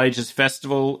all-ages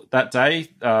festival that day.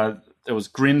 There was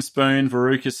Grinspoon,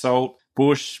 Veruca Salt,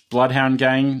 Bush, Bloodhound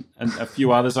Gang, and a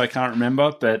few others I can't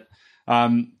remember, but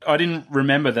I didn't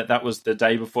remember that was the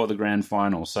day before the grand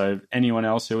final. So anyone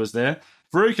else who was there?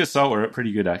 Veruca Salt were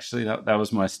pretty good, actually. That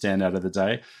was my standout of the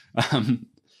day.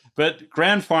 But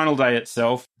grand final day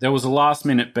itself, there was a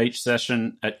last-minute beach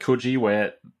session at Coogee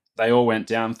where they all went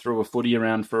down, threw a footy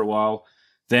around for a while,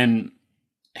 then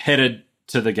headed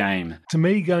to the game. To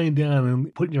me, going down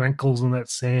and putting your ankles in that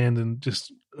sand and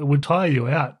just it would tire you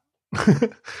out.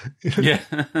 Yeah.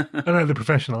 I know they're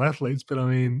professional athletes, but I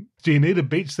mean, do you need a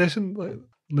beach session like, on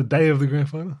the day of the grand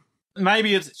final?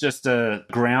 Maybe it's just a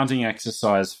grounding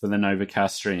exercise for the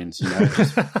Novocastrians, you know,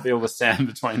 just feel the sand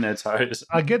between their toes.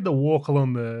 I get the walk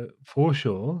along the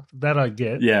foreshore, that I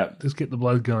get. Yeah. Just get the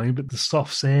blood going, but the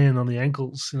soft sand on the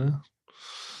ankles, you know.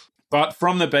 But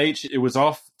from the beach, it was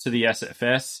off to the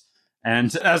SFS.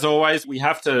 And as always, we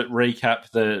have to recap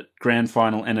the grand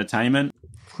final entertainment.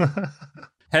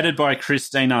 Headed by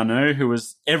Christine Anu, who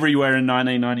was everywhere in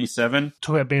 1997.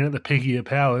 Talk about being at the peak of your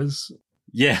powers.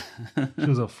 Yeah. She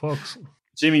was a fox.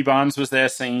 Jimmy Barnes was there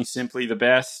singing Simply the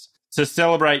Best. To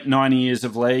celebrate 90 years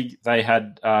of league, they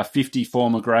had 50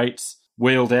 former greats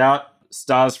wheeled out,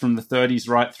 stars from the 30s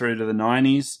right through to the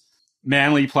 90s.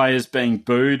 Manly players being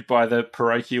booed by the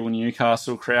parochial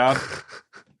Newcastle crowd.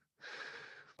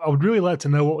 I would really like to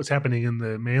know what was happening in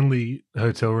the Manly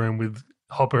hotel room with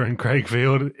Hopper and Craig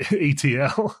Field,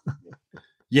 ETL.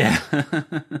 Yeah.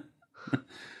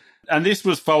 And this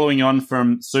was following on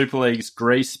from Super League's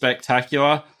Greece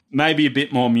Spectacular, maybe a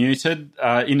bit more muted.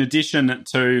 In addition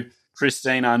to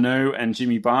Christine Anu and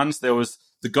Jimmy Barnes, there was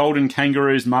the Golden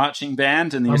Kangaroos marching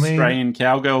band and the Australian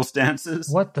Cowgirls dancers.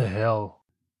 What the hell?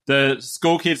 The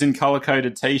school kids in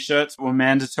colour-coded T-shirts were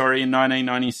mandatory in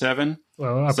 1997.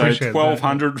 Well, I appreciate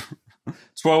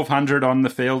 1,200 on the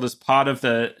field as part of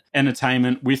the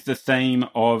entertainment with the theme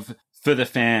of For the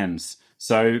Fans.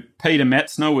 So Peter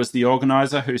Metzner was the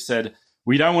organiser who said,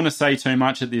 we don't want to say too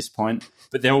much at this point,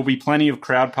 but there will be plenty of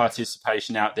crowd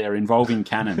participation out there involving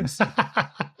cannons.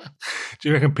 Do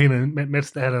you reckon Pina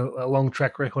Metzner had a long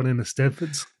track record in the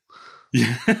Stedfords?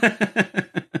 Yeah.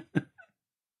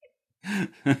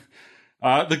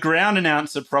 The ground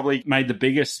announcer probably made the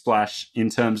biggest splash in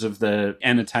terms of the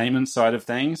entertainment side of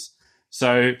things.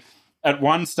 So at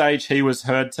one stage, he was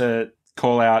heard to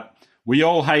call out, "We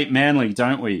all hate Manly,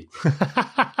 don't we?"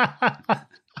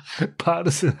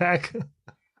 Partisan hack.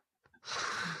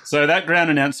 So that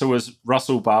ground announcer was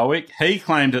Russell Barwick. He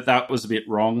claimed that was a bit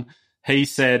wrong. He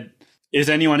said, "Is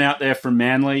anyone out there from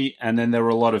Manly?" And then there were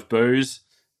a lot of boos.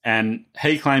 And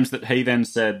he claims that he then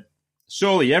said,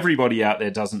 "Surely everybody out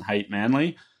there doesn't hate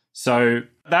Manly." So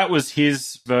that was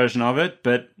his version of it.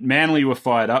 But Manly were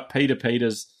fired up. Peter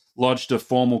Peters lodged a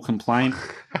formal complaint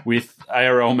with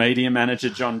ARL media manager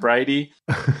John Brady.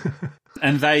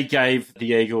 And they gave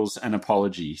the Eagles an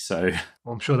apology. So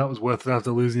I'm sure that was worth it after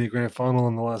losing the grand final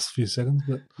in the last few seconds.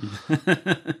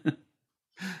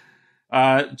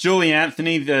 But Julie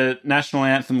Anthony, the national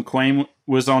anthem queen,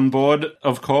 was on board,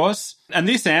 of course. And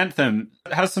this anthem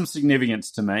has some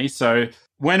significance to me. So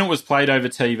when it was played over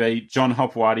TV, John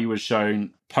Hopewadi was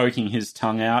shown poking his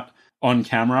tongue out on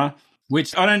camera,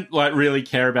 which I don't really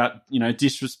care about,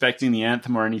 disrespecting the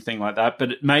anthem or anything like that.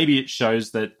 But maybe it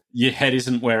shows that your head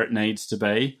isn't where it needs to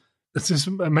be. It's just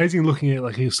amazing looking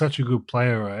at, he was such a good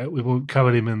player, right? We've all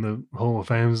covered him in the Hall of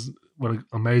Fames. What an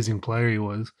amazing player he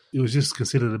was. He was just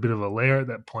considered a bit of a layer at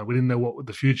that point. We didn't know what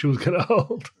the future was going to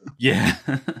hold. Yeah.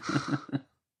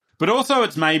 But also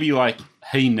it's maybe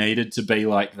he needed to be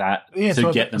like that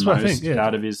to get the most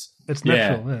out of his... It's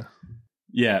natural, yeah.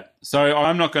 Yeah. So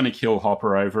I'm not going to kill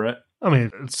Hopper over it. I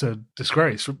mean, it's a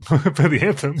disgrace for the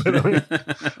anthem, but I mean,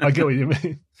 I get what you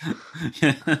mean.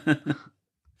 Yeah.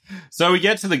 So we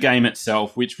get to the game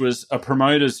itself, which was a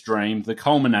promoter's dream, the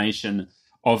culmination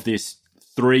of this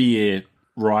 3-year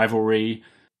rivalry,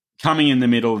 coming in the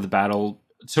middle of the battle,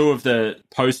 two of the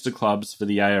poster clubs for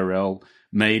the ARL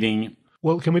meeting.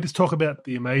 Well, can we just talk about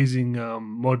the amazing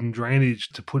modern drainage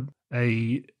to put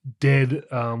a dead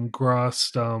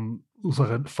grass, looks like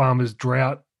a farmer's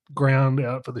drought ground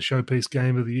out for the showpiece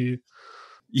game of the year?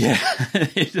 Yeah,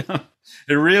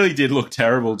 it really did look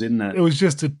terrible, didn't it? It was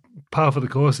just a par for the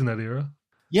course in that era.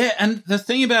 Yeah, and the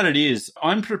thing about it is,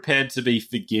 I'm prepared to be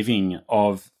forgiving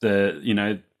of the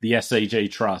SCG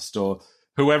Trust or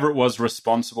whoever it was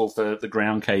responsible for the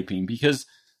groundkeeping, because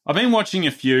I've been watching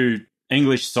a few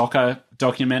English soccer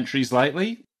documentaries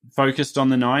lately focused on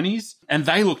the 90s, and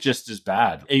they look just as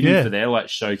bad, even for their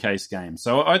showcase game.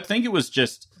 So I think it was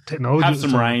just technology. Have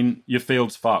some rain, your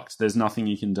field's fucked. There's nothing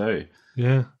you can do.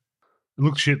 Yeah. It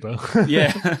looks shit, though.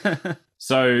 Yeah.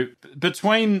 So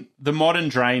between the modern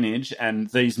drainage and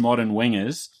these modern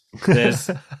wingers, there's,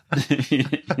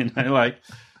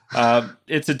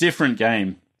 it's a different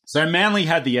game. So Manly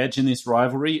had the edge in this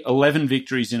rivalry, 11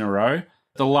 victories in a row.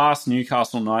 The last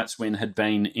Newcastle Knights win had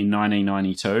been in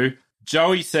 1992.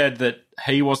 Joey said that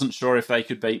he wasn't sure if they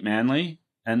could beat Manly.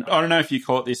 And I don't know if you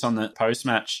caught this on the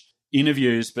post-match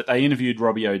interviews, but they interviewed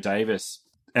Robbie O'Davis.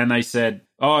 And they said,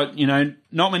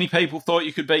 not many people thought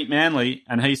you could beat Manly.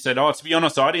 And he said, to be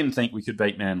honest, I didn't think we could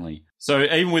beat Manly. So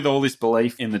even with all this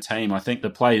belief in the team, I think the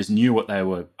players knew what they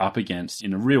were up against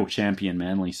in a real champion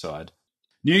Manly side.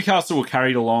 Newcastle were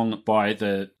carried along by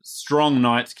the strong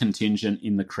Knights contingent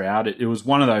in the crowd. It was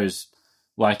one of those,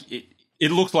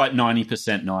 it looked like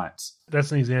 90% Knights.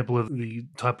 That's an example of the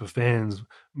type of fans.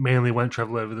 Manly won't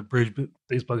travel over the bridge, but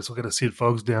these blokes will get to sit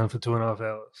Fogs down for 2.5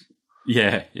 hours.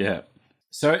 Yeah, yeah.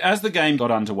 So as the game got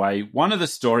underway, one of the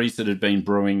stories that had been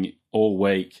brewing all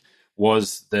week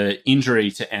was the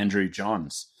injury to Andrew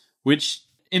Johns, which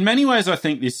in many ways I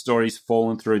think this story's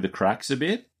fallen through the cracks a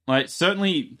bit.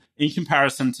 Certainly in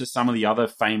comparison to some of the other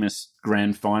famous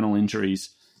grand final injuries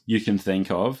you can think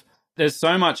of, there's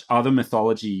so much other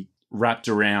mythology wrapped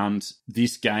around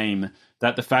this game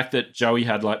that the fact that Joey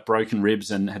had broken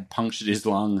ribs and had punctured his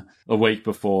lung a week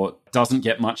before doesn't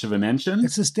get much of a mention.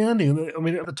 It's astounding. I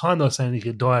mean, at the time they were saying he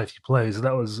could die if he plays, so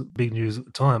that was big news at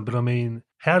the time. But I mean,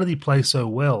 how did he play so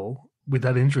well with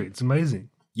that injury? It's amazing.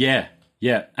 Yeah,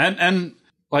 yeah. And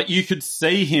you could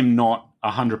see him not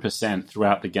 100%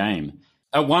 throughout the game.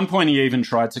 At one point he even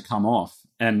tried to come off,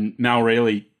 and Mal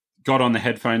Reilly got on the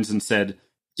headphones and said,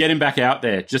 "Get him back out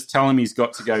there. Just tell him he's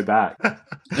got to go back."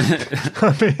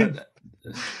 I mean,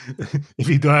 if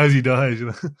he dies, he dies.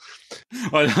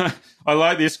 I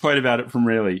like this quote about it from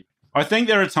Reilly. "I think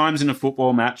there are times in a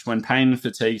football match when pain and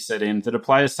fatigue set in that a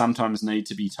player sometimes need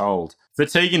to be told.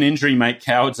 Fatigue and injury make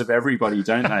cowards of everybody,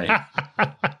 don't they?"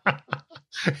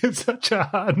 It's such a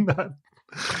hard nut.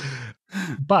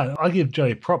 But I give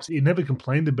Joey props. He never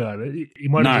complained about it. He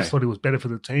might have just thought it was better for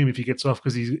the team if he gets off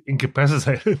because he's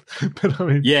incapacitated. But I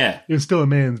mean, Yeah. he was still a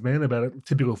man's man about it,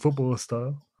 typical footballer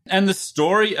style. And the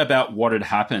story about what had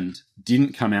happened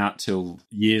didn't come out till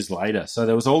years later. So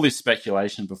there was all this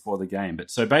speculation before the game.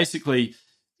 But so basically,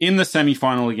 in the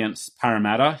semi-final against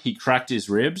Parramatta, he cracked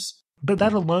his ribs. But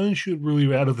that alone should rule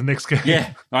you out of the next game.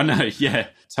 Yeah, I know. Yeah,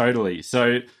 totally.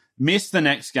 So missed the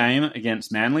next game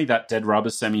against Manly, that dead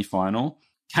rubber semi-final.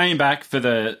 Came back for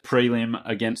the prelim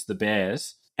against the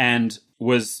Bears and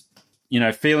was,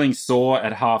 feeling sore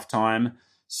at halftime.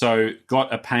 So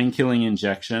got a painkilling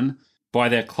injection by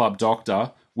their club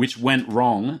doctor, which went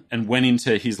wrong and went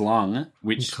into his lung,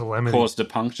 which caused a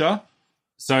puncture.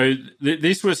 So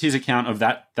this was his account of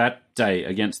that day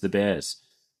against the Bears.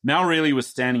 Mal Reilly was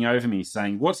standing over me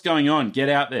saying, "What's going on? Get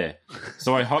out there."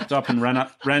 So I hopped up and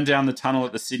ran down the tunnel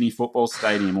at the Sydney Football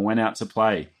Stadium and went out to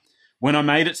play. When I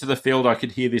made it to the field, I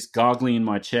could hear this gargling in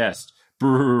my chest.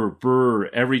 Brr, brr,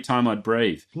 every time I'd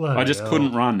breathe. I just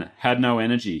couldn't run, had no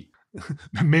energy.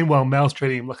 Meanwhile, Mal's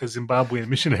treating him like a Zimbabwean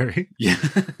missionary. Yeah.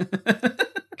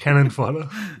 Cannon fodder.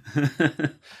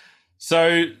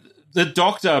 So the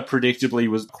doctor predictably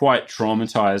was quite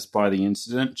traumatized by the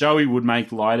incident. Joey would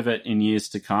make light of it in years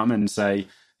to come and say,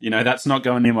 that's not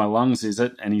going near my lungs, is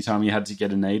it? Anytime you had to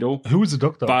get a needle. Who was the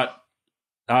doctor? But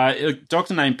a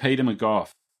doctor named Peter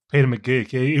McGough. Peter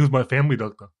McGeek. Yeah, he was my family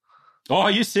doctor. Oh,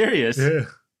 are you serious? Yeah.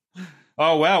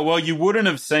 Oh, wow. Well, you wouldn't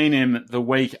have seen him the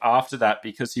week after that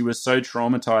because he was so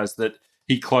traumatized that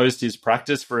he closed his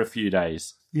practice for a few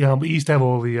days. Yeah, but he used to have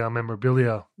all the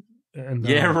memorabilia. And,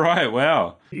 right.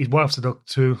 Wow. His wife's a doctor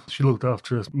too. She looked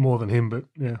after us more than him, but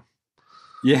yeah.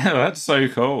 Yeah, that's so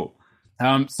cool.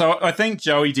 So I think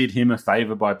Joey did him a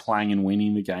favour by playing and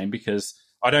winning the game because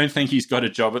I don't think he's got a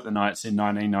job at the Knights in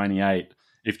 1998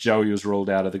 if Joey was ruled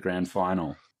out of the grand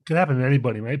final. Could happen to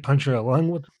anybody, mate. Puncture a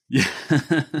lung. Yeah.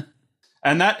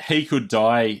 And that he could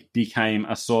die became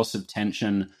a source of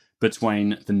tension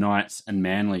between the Knights and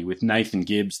Manly, with Nathan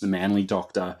Gibbs, the Manly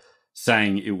doctor,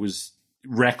 saying it was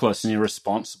reckless and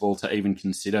irresponsible to even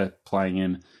consider playing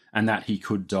him and that he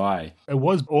could die. It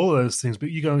was all of those things,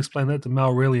 but you go and explain that to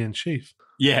Mal Reilly in chief.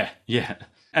 Yeah.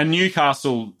 And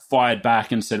Newcastle fired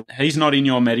back and said, "He's not in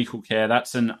your medical care.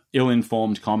 That's an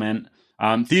ill-informed comment."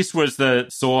 This was the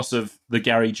source of the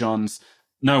Gary Johns,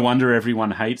 "No wonder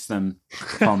everyone hates them"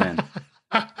 comment.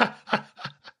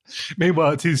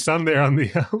 Meanwhile, it's his son there on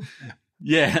the...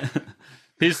 Yeah.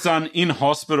 His son in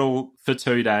hospital for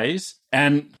 2 days,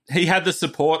 and he had the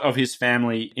support of his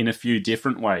family in a few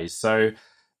different ways. So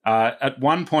at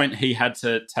one point, he had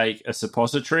to take a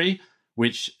suppository,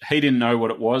 which he didn't know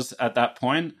what it was at that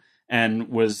point, and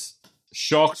was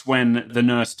shocked when the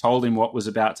nurse told him what was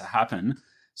about to happen.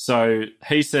 So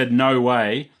he said, "No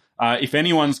way. If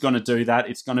anyone's going to do that,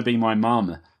 it's going to be my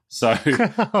mum." So,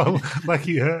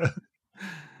 lucky her.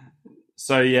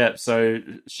 So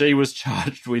she was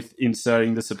charged with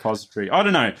inserting the suppository. I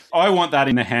don't know. I want that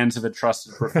in the hands of a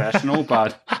trusted professional,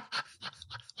 but...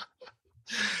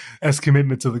 That's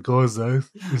commitment to the cause, though,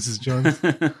 Mrs. Johns.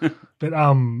 But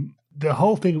the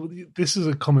whole thing, this is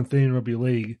a common theme in rugby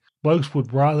league. Blokes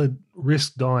would rather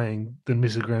risk dying than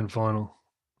miss a grand final.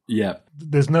 Yeah.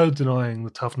 There's no denying the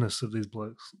toughness of these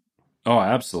blokes. Oh,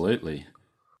 absolutely.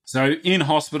 So in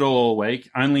hospital all week,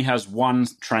 only has one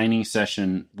training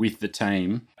session with the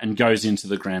team and goes into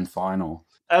the grand final.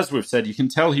 As we've said, you can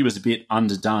tell he was a bit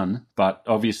underdone, but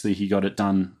obviously he got it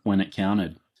done when it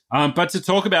counted. But to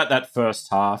talk about that first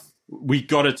half, we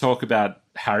got to talk about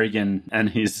Harrigan and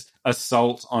his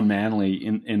assault on Manly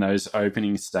in those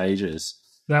opening stages.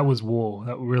 That was war.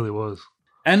 That really was.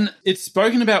 And it's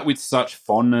spoken about with such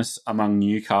fondness among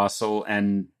Newcastle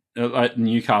and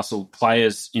Newcastle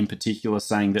players in particular,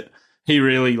 saying that he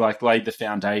really laid the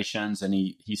foundations and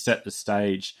he set the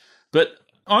stage. But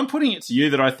I'm putting it to you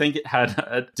that I think it had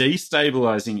a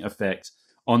destabilizing effect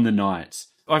on the Knights.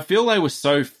 I feel they were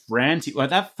so frantic.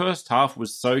 That first half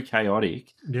was so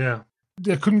chaotic. Yeah.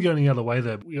 It couldn't go any other way,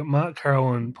 though. We got Mark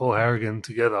Carroll and Paul Harrigan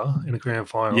together in a grand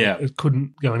final. Yeah. It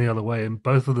couldn't go any other way, and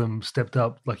both of them stepped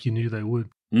up like you knew they would.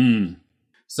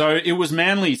 So it was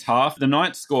Manly's half. The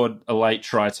Knights scored a late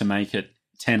try to make it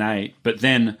 10-8, but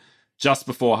then just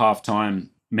before halftime,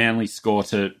 Manly scored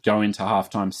to go into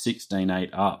halftime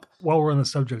 16-8 up. While we're on the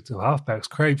subject of halfbacks,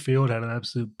 Craig Field had an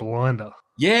absolute blinder.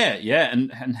 Yeah,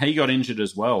 and he got injured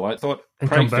as well. I thought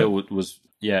Craig Field was,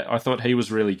 I thought he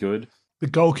was really good. The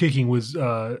goal kicking was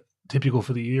typical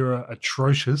for the era,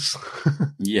 atrocious.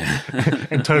 Yeah.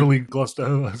 And totally glossed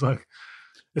over. I was like,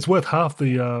 it's worth half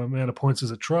the amount of points as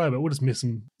a try, but we'll just miss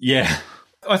him. Yeah.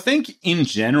 I think in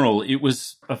general, it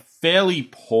was a fairly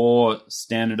poor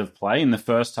standard of play in the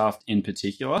first half in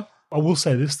particular. I will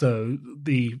say this, though,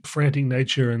 the frantic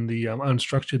nature and the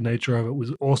unstructured nature of it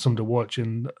was awesome to watch,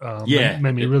 and made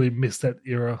me really miss that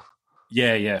era.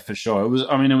 Yeah, for sure. It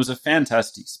was a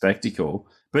fantastic spectacle,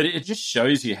 but it just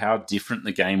shows you how different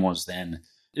the game was then.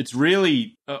 It's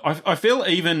really, I feel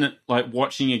even like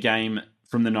watching a game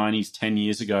from the 90s 10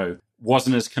 years ago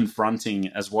wasn't as confronting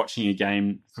as watching a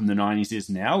game from the 90s is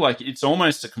now. Like, it's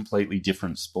almost a completely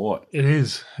different sport. It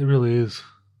is. It really is.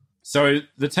 So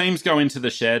the teams go into the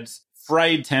sheds,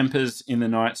 frayed tempers in the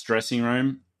Knights dressing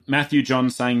room. Matthew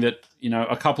Johns saying that,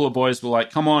 a couple of boys were like,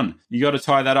 come on, you got to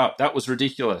tie that up. That was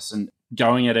ridiculous. And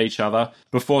going at each other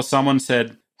before someone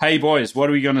said, hey boys, what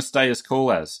are we going to stay as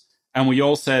cool as? And we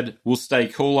all said, we'll stay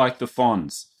cool like the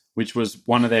Fonz, which was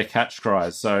one of their catch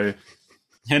cries. So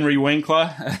Henry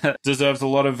Winkler deserves a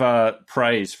lot of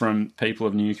praise from people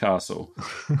of Newcastle.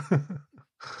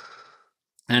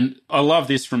 And I love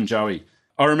this from Joey.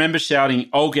 I remember shouting,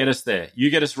 I'll get us there. You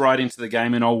get us right into the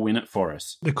game and I'll win it for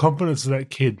us. The confidence of that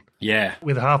kid. Yeah.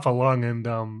 With half a lung and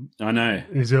I know.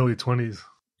 In his early 20s.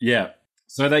 Yeah.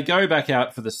 So they go back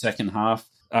out for the second half.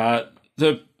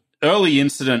 The early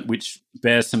incident, which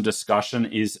bears some discussion,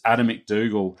 is Adam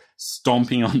McDougall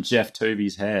stomping on Jeff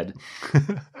Tuvey's head.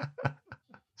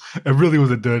 It really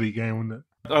was a dirty game, wasn't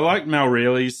it? I like Mal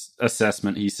Reilly's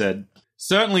assessment. He said,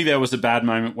 certainly there was a bad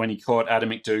moment when he caught Adam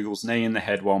McDougall's knee in the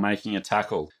head while making a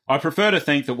tackle. I prefer to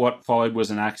think that what followed was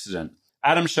an accident.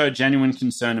 Adam showed genuine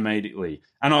concern immediately,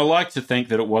 and I like to think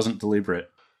that it wasn't deliberate.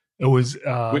 It was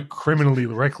criminally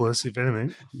reckless, if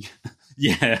anything.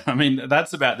 Yeah, I mean,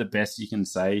 that's about the best you can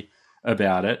say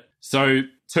about it. So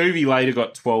Tuvey later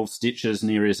got 12 stitches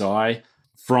near his eye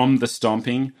from the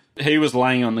stomping. He was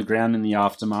laying on the ground in the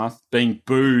aftermath, being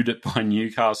booed by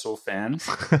Newcastle fans,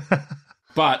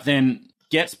 but then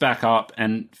gets back up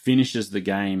and finishes the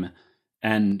game.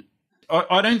 And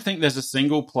I don't think there's a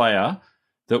single player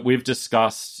that we've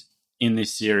discussed in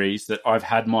this series that I've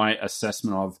had my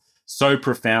assessment of so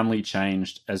profoundly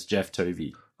changed as Jeff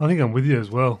Tuvey. I think I'm with you as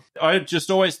well. I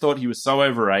just always thought he was so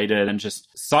overrated and just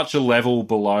such a level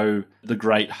below the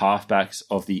great halfbacks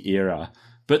of the era.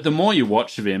 But the more you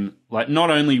watch of him, like, not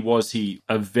only was he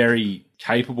a very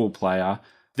capable player,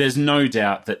 there's no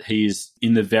doubt that he is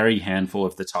in the very handful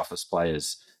of the toughest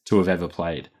players to have ever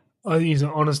played. I think he's an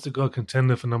honest-to-God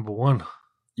contender for number one.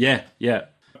 Yeah.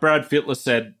 Brad Fittler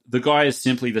said, the guy is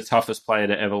simply the toughest player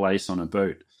to ever lace on a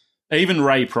boot. Even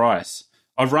Ray Price.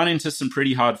 I've run into some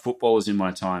pretty hard footballers in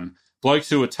my time. Blokes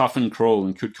who are tough and cruel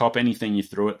and could cop anything you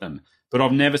threw at them. But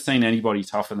I've never seen anybody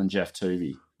tougher than Jeff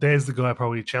Tuvey. There's the guy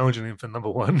probably challenging him for number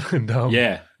one. And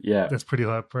yeah. That's pretty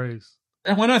high praise.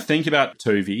 And when I think about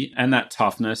Tuvey and that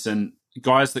toughness and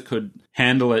guys that could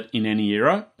handle it in any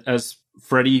era, as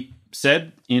Freddie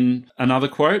said in another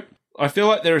quote, I feel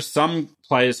like there are some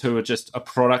players who are just a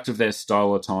product of their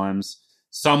style at times.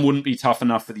 Some wouldn't be tough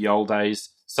enough for the old days.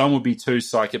 Some would be too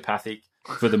psychopathic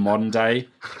for the modern day.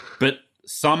 But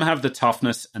some have the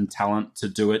toughness and talent to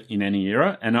do it in any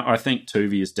era. And I think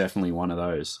Tuvey is definitely one of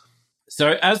those.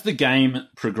 So as the game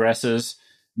progresses,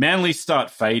 Manly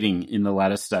start fading in the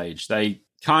latter stage. They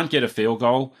can't get a field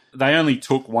goal. They only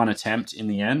took one attempt in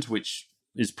the end, which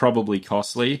is probably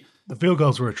costly. The field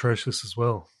goals were atrocious as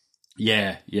well.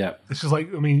 Yeah. It's just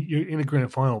like, I mean, you're in a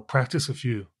grand final, practice a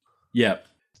few. Yeah.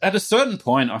 At a certain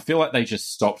point, I feel like they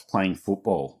just stopped playing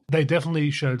football. They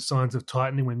definitely showed signs of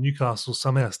tightening when Newcastle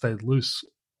somehow stayed loose.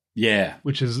 Yeah.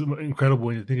 Which is incredible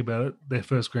when you think about it, their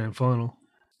first grand final.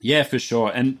 Yeah, for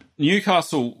sure. And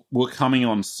Newcastle were coming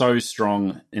on so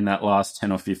strong in that last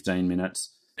 10 or 15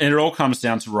 minutes. And it all comes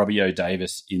down to Robbie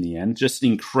O'Davis in the end. Just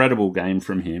an incredible game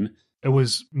from him. It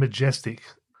was majestic.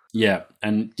 Yeah,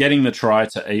 and getting the try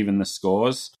to even the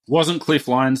scores. Wasn't Cliff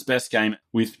Lyons' best game.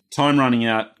 With time running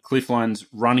out, Cliff Lyons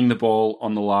running the ball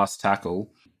on the last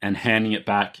tackle and handing it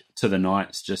back to the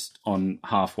Knights just on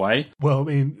halfway. Well, I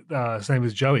mean, same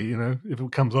as Joey, if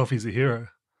it comes off, he's a hero.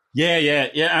 Yeah.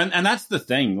 And that's the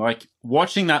thing. Like,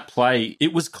 watching that play,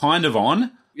 it was kind of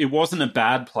on. It wasn't a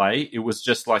bad play. It was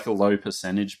just like a low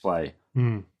percentage play.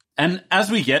 Mm. And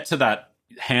as we get to that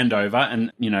handover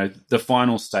and, the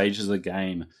final stages of the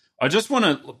game, I just want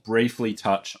to briefly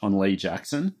touch on Lee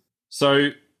Jackson. So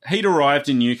he'd arrived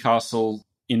in Newcastle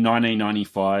in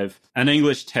 1995, an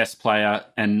English test player,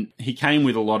 and he came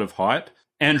with a lot of hype.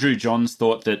 Andrew Johns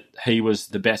thought that he was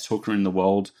the best hooker in the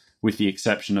world, with the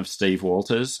exception of Steve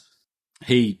Walters.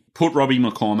 He put Robbie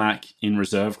McCormack in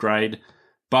reserve grade,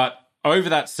 but over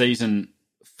that season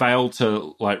failed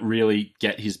to really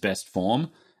get his best form.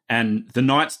 And the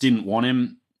Knights didn't want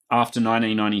him after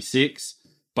 1996.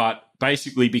 but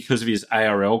basically because of his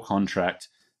ARL contract,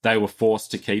 they were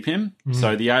forced to keep him.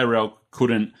 So the ARL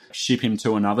couldn't ship him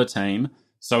to another team,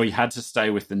 so he had to stay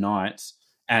with the Knights,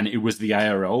 and it was the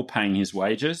ARL paying his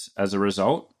wages as a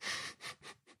result.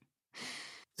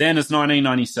 Then as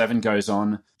 1997 goes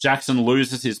on, Jackson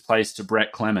loses his place to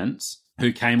Brett Clements,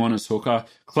 who came on as hooker.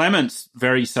 Clements,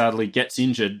 very sadly, gets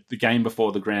injured the game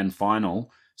before the grand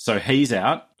final, so he's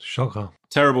out. Shocker.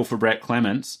 Terrible for Brett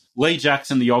Clements. Lee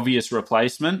Jackson, the obvious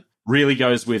replacement, really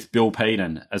goes with Bill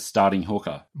Peden as starting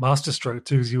hooker. Masterstroke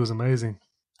too, because he was amazing.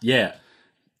 Yeah.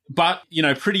 But,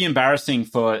 pretty embarrassing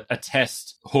for a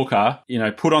Test hooker,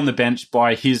 put on the bench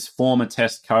by his former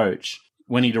Test coach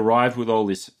when he'd arrived with all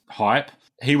this hype.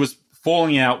 He was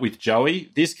falling out with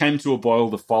Joey. This came to a boil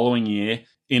the following year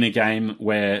in a game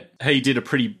where he did a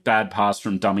pretty bad pass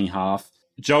from dummy half.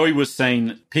 Joey was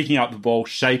seen picking up the ball,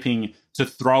 shaping to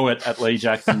throw it at Lee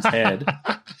Jackson's head.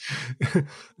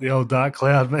 The old dark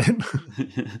cloud, man.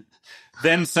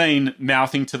 Then seen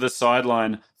mouthing to the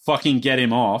sideline, fucking get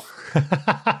him off.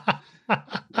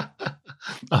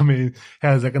 I mean,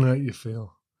 how's that going to make you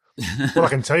feel? Well, I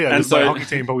can tell you, my hockey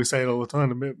team probably say it all the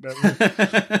time about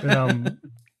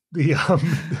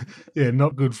me.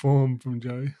 Not good form from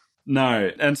Joey.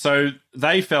 No, and so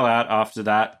they fell out after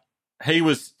that. He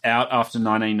was out after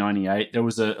 1998. There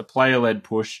was a player-led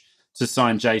push to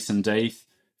sign Jason Deeth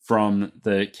from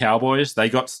the Cowboys. They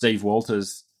got Steve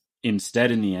Walters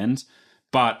instead in the end,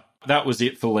 but that was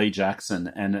it for Lee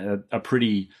Jackson, and a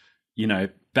pretty,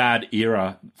 bad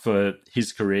era for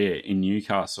his career in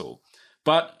Newcastle.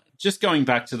 But just going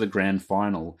back to the grand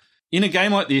final, in a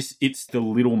game like this, it's the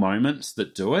little moments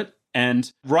that do it.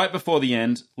 And right before the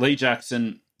end, Lee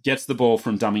Jackson gets the ball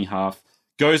from dummy half,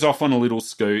 goes off on a little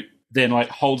scoot, then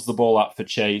holds the ball up for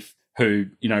Chief, who,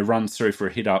 runs through for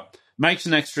a hit up, makes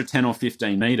an extra 10 or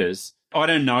 15 metres. I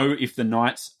don't know if the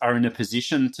Knights are in a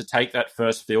position to take that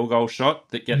first field goal shot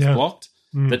that gets blocked,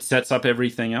 that sets up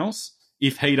everything else,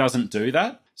 if he doesn't do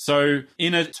that. So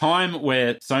in a time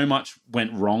where so much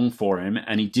went wrong for him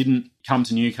and he didn't come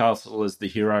to Newcastle as the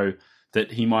hero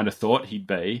that he might have thought he'd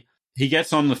be, he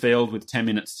gets on the field with 10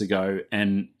 minutes to go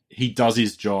and he does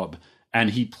his job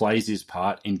and he plays his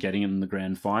part in getting in the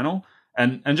grand final.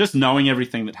 And just knowing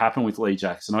everything that happened with Lee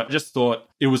Jackson, I just thought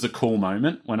it was a cool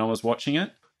moment when I was watching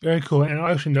it. Very cool. And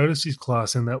I actually noticed his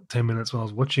class in that 10 minutes when I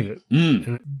was watching it.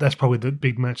 And that's probably the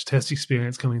big match Test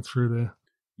experience coming through there.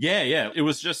 Yeah. It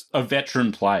was just a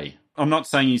veteran play. I'm not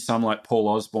saying he's some Paul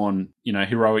Osborne,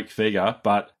 heroic figure,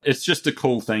 but it's just a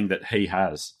cool thing that he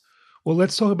has. Well,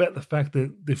 let's talk about the fact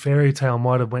that the fairy tale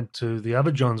might have went to the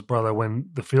other John's brother when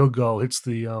the field goal hits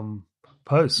the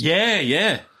post.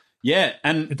 Yeah.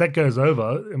 And if that goes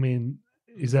over, I mean,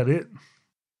 is that it?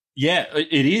 Yeah,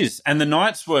 it is. And the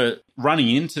Knights were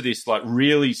running into this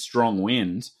really strong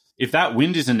wind. If that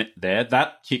wind isn't there,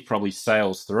 that kick probably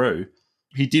sails through.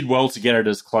 He did well to get it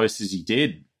as close as he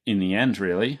did in the end,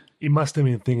 really. He must have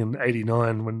been thinking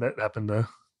 89 when that happened, though.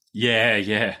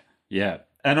 Yeah.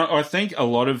 And I think a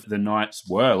lot of the Knights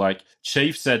were.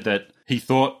 Chief said that he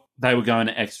thought they were going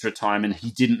to extra time and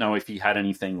he didn't know if he had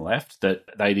anything left, that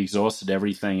they'd exhausted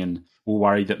everything and were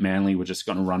worried that Manly were just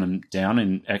going to run him down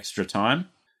in extra time.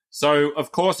 So,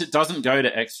 of course, it doesn't go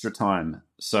to extra time.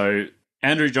 So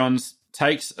Andrew Johns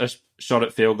takes a shot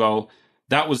at field goal.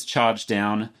 That was charged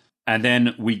down. And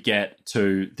then we get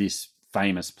to this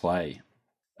famous play.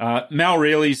 Mal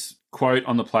Reilly's quote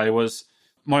on the play was,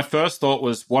 "My first thought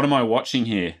was, what am I watching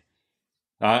here?"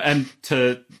 And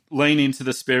to lean into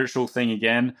the spiritual thing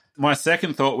again, my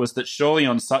second thought was that surely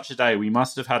on such a day we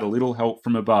must have had a little help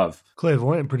from above.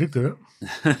 Clairvoyant predicted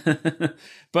it.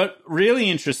 But really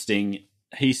interesting,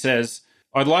 he says,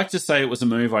 "I'd like to say it was a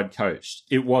move I'd coached.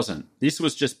 It wasn't. This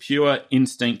was just pure,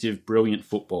 instinctive, brilliant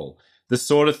football. The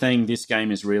sort of thing this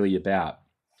game is really about."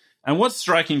 And what's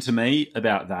striking to me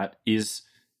about that is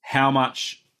how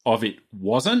much of it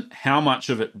wasn't, how much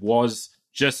of it was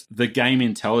just the game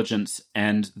intelligence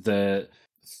and the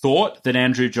thought that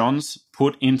Andrew Johns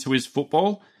put into his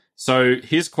football. So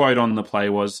his quote on the play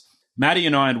was, "Matty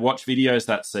and I had watched videos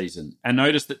that season and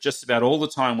noticed that just about all the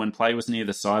time when play was near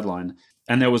the sideline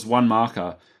and there was one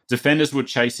marker, defenders would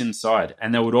chase inside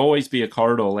and there would always be a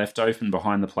corridor left open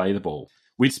behind the play the ball.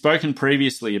 We'd spoken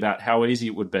previously about how easy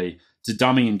it would be to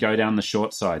dummy and go down the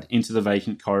short side into the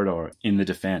vacant corridor in the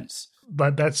defence."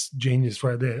 But that's genius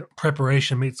right there.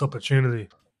 Preparation meets opportunity.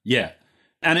 Yeah.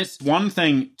 And it's one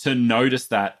thing to notice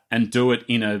that and do it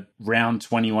in a round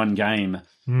 21 game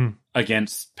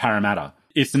against Parramatta.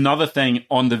 It's another thing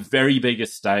on the very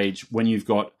biggest stage when you've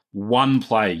got one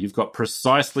play, you've got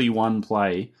precisely one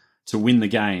play to win the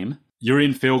game. You're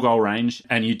in field goal range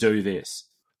and you do this.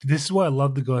 This is why I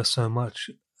love the guy so much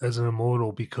as an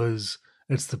immortal, because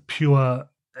it's the pure,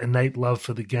 innate love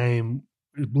for the game.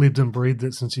 He lived and breathed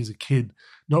it since he's a kid.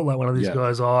 Not like one of these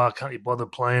guys, I can't be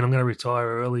bothered playing, I'm going to retire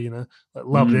early, Like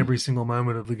loved every single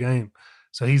moment of the game.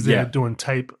 So he's there doing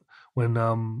tape when,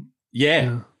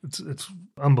 it's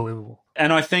unbelievable.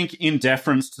 And I think in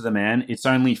deference to the man, it's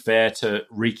only fair to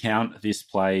recount this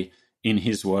play in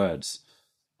his words.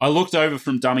 I looked over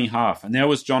from dummy half, and there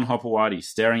was John Hopewadi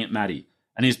staring at Matty,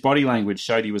 and his body language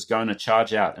showed he was going to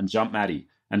charge out and jump Matty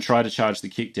and try to charge the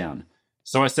kick down.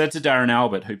 So I said to Darren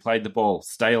Albert, who played the ball,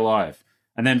 stay alive,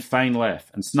 and then feigned left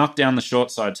and snuck down the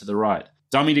short side to the right,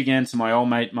 dummied again to my old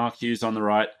mate Mark Hughes on the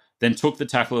right, then took the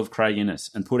tackle of Craig Innes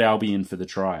and put Albie in for the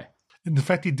try. And the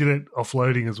fact he did it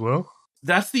offloading as well.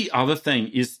 That's the other thing,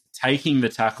 is taking the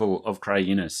tackle of Craig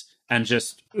Innes and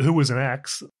just... Who was an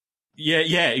axe.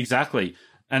 Yeah, exactly.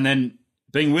 And then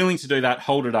being willing to do that,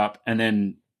 hold it up, and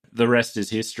then the rest is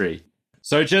history.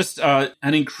 So just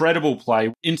an incredible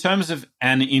play. In terms of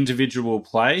an individual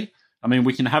play, I mean,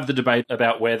 we can have the debate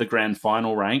about where the grand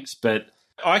final ranks, but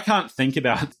I can't think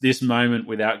about this moment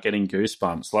without getting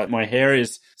goosebumps. Like, my hair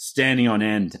is standing on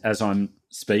end as I'm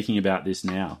speaking about this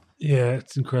now. Yeah,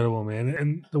 it's incredible, man.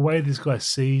 And the way this guy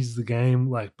sees the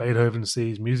game, like Beethoven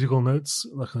sees musical notes,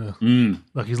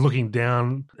 like he's looking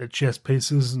down at chess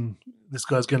pieces, and this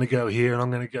guy's going to go here and I'm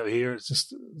going to go here. It's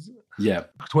just,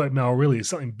 quite now really, there's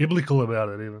something biblical about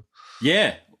it even.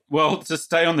 Yeah. Well, to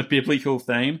stay on the biblical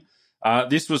theme,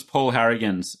 this was Paul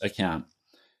Harrigan's account.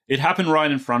 It happened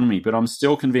right in front of me, but I'm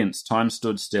still convinced time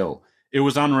stood still. It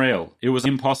was unreal. It was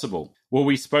impossible. Were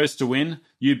we supposed to win?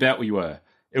 You bet we were.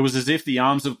 It was as if the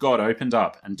arms of God opened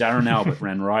up and Darren Albert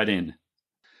ran right in.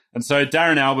 And so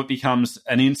Darren Albert becomes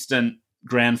an instant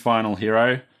grand final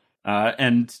hero.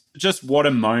 And just what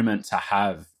a moment to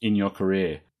have in your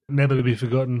career. Never to be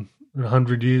forgotten in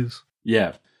 100 years.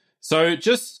 Yeah. So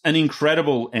just an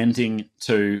incredible ending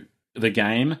to the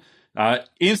game.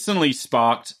 Instantly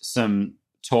sparked some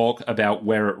talk about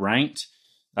where it ranked.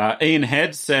 Ian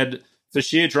Head said, for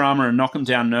sheer drama and knock 'em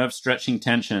down nerve-stretching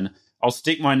tension, I'll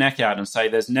stick my neck out and say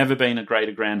there's never been a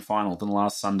greater grand final than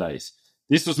last Sunday's.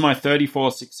 This was my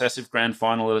 34th successive grand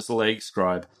final as a league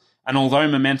scribe, and although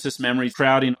momentous memories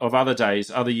crowd in of other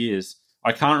days, other years,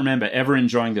 I can't remember ever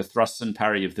enjoying the thrust and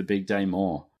parry of the big day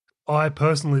more. I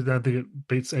personally don't think it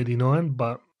beats 89,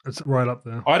 but it's right up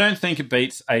there. I don't think it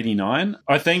beats 89.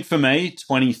 I think for me,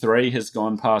 23 has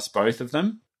gone past both of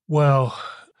them. Well,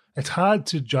 it's hard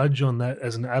to judge on that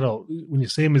as an adult. When you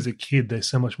see them as a kid, they're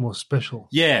so much more special.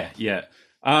 Yeah.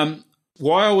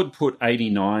 Why I would put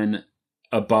 89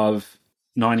 above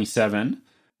 97,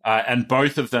 and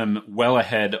both of them well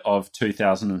ahead of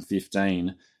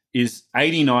 2015, is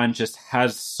 89 just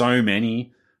has so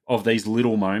many of these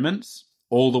little moments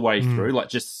all the way through, like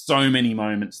just so many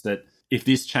moments that if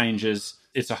this changes,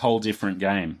 it's a whole different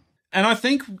game. And I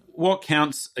think what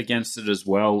counts against it as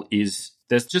well is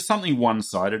there's just something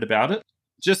one-sided about it.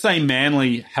 Just say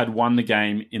Manly had won the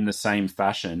game in the same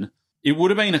fashion, it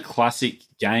would have been a classic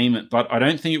game, but I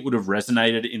don't think it would have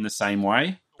resonated in the same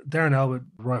way. Darren Albert,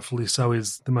 rightfully so,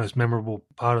 is the most memorable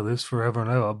part of this forever and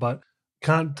ever, but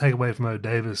can't take away from O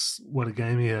Davis what a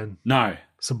game he had. No.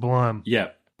 Sublime. Yeah.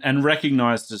 And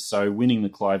recognised as so, winning the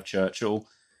Clive Churchill,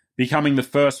 becoming the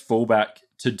first fullback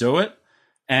to do it,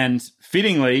 and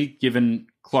fittingly, given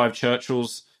Clive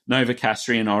Churchill's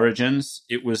Novocastrian origins,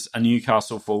 it was a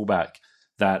Newcastle fullback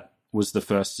that was the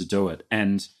first to do it.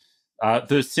 And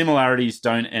the similarities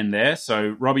don't end there.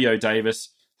 So Robbie O'Davis,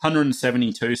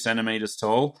 172 centimetres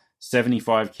tall,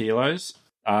 75 kilos.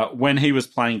 When he was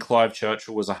playing, Clive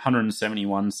Churchill was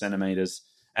 171 centimetres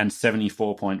and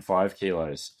 74.5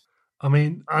 kilos. I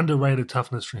mean, underrated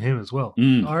toughness from him as well.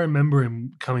 I remember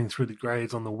him coming through the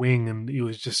grades on the wing, and he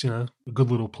was just, a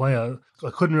good little player. I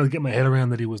couldn't really get my head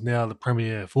around that he was now the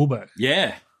premier fullback.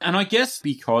 Yeah. And I guess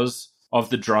because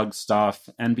of the drug stuff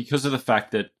and because of the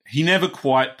fact that he never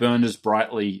quite burned as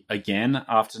brightly again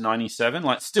after 97,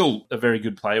 like still a very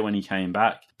good player when he came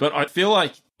back. But I feel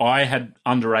like I had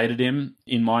underrated him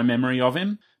in my memory of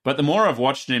him. But the more I've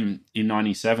watched him in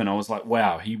 97, I was like,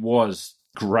 wow, he was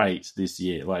great this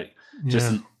year. Like,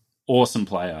 just an awesome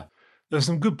player. There's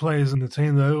some good players in the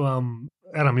team, though.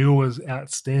 Adam Ewell was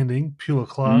outstanding, pure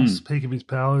class, peak of his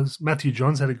powers. Matthew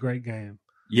Johns had a great game.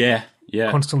 Yeah.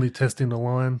 Constantly testing the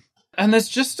line. And there's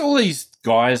just all these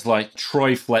guys like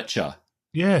Troy Fletcher.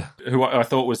 Yeah. Who I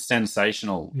thought was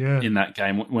sensational in that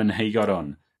game when he got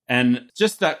on. And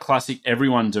just that classic,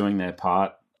 everyone doing their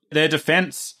part. Their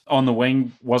defence on the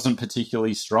wing wasn't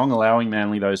particularly strong, allowing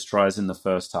Manly those tries in the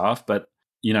first half. But,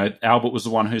 Albert was the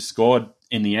one who scored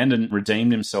in the end and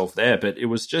redeemed himself there. But it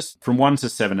was just from 1 to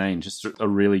 17, just a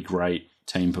really great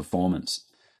team performance.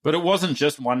 But it wasn't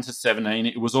just 1 to 17.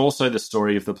 It was also the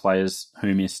story of the players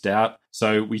who missed out.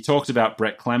 So we talked about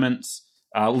Brett Clements.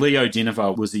 Leo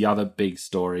Dinova was the other big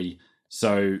story.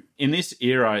 So in this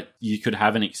era, you could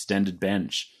have an extended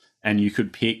bench and you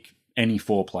could pick any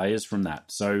 4 players from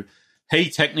that. So he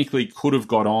technically could have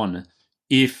got on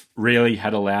if Really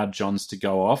had allowed Johns to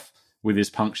go off with his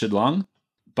punctured lung.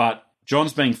 But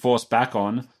Johns being forced back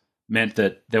on meant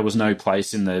that there was no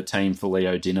place in the team for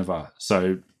Leo Dinova.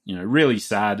 So, really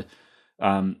sad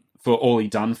for all he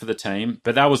done for the team.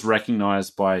 But that was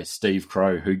recognised by Steve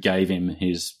Crow, who gave him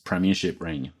his premiership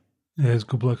ring. Yeah, he's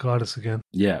good bloke artist again.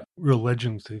 Yeah. Real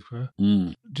legend, Steve Crow.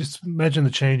 Mm. Just imagine the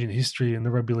change in history, in the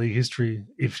rugby league history,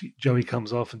 if Joey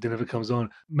comes off and Dineva comes on.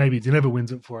 Maybe Dineva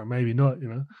wins it for him, maybe not,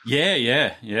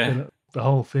 Yeah. The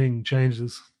whole thing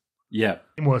changes. Yeah.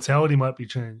 Immortality might be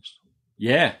changed.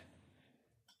 Yeah.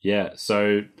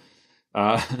 So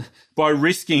by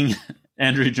risking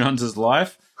Andrew Johns'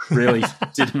 life, really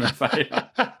did him a favour.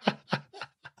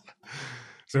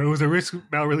 So it was a risk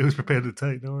Mal really was prepared to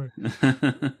take, don't worry.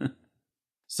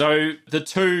 So the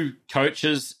 2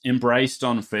 coaches embraced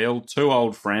on field, 2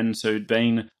 old friends who'd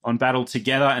been on battle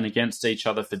together and against each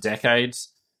other for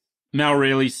decades. Mal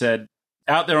really said,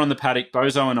 "Out there on the paddock,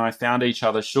 Bozo and I found each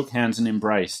other, shook hands and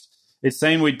embraced. It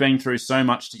seemed we'd been through so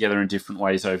much together in different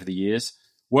ways over the years.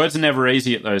 Words are never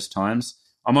easy at those times.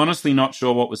 I'm honestly not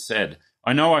sure what was said.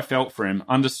 I know I felt for him,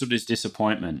 understood his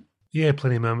disappointment." Yeah,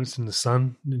 plenty of moments in the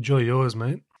sun. Enjoy yours,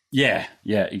 mate. Yeah,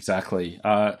 exactly.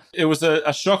 It was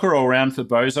a shocker all round for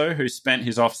Bozo, who spent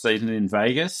his off-season in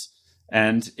Vegas.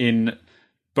 And in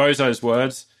Bozo's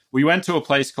words, "We went to a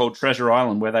place called Treasure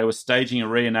Island where they were staging a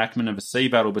reenactment of a sea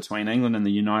battle between England and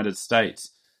the United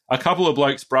States. A couple of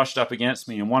blokes brushed up against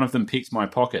me and one of them picked my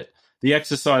pocket. The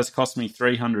exercise cost me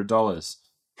 $300.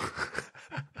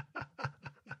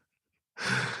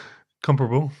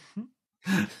 Comparable.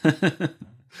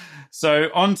 So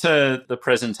on to the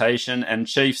presentation and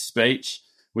Chief's speech,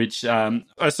 which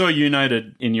I saw you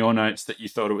noted in your notes that you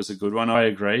thought it was a good one. I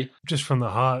agree. Just from the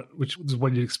heart, which is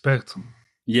what you'd expect.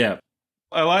 Yeah.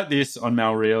 I like this on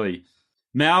Mal Reilly.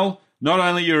 "Mal, not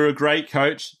only you're a great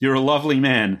coach, you're a lovely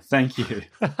man. Thank you."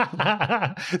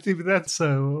 See, but that's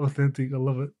so authentic. I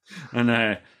love it. I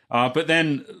know. But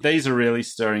then these are really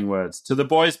stirring words. "To the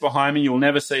boys behind me, you'll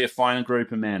never see a finer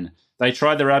group of men. They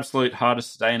tried their absolute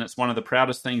hardest today, and it's one of the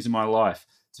proudest things in my life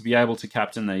to be able to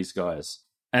captain these guys."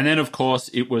 And then, of course,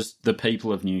 it was the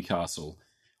people of Newcastle.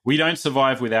 "We don't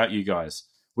survive without you guys.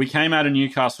 We came out of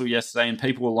Newcastle yesterday and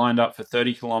people were lined up for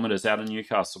 30 kilometres out of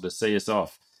Newcastle to see us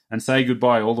off and say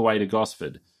goodbye all the way to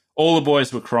Gosford. All the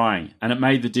boys were crying, and it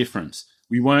made the difference.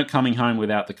 We weren't coming home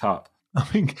without the cup." I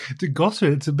mean, to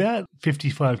Gosford, it's about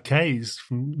 55 Ks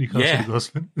from Newcastle to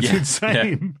Gosford. It's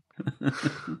insane. Yeah.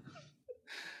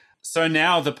 So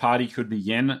now the party could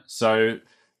begin. So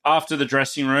after the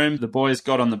dressing room, the boys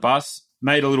got on the bus,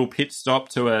 made a little pit stop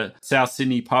to a South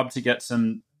Sydney pub to get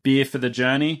some beer for the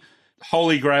journey.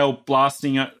 Holy Grail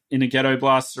blasting in a ghetto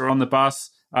blaster on the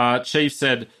bus. Chief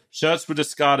said, "Shirts were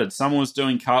discarded. Someone was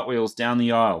doing cartwheels down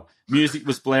the aisle. Music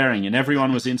was blaring and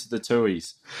everyone was into the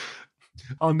tooies."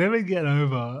 I'll never get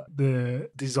over the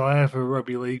desire for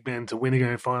rugby league men to win a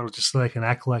grand final just so they can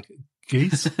act like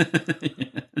geese.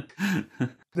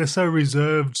 They're so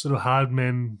reserved, sort of hard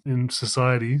men in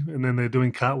society, and then they're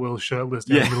doing cartwheels shirtless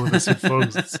down the middle of the Sid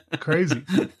Fogs. It's crazy.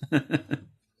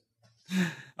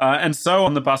 And so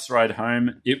on the bus ride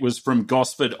home, it was from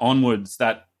Gosford onwards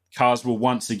that cars were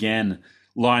once again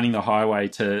lining the highway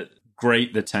to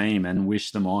greet the team and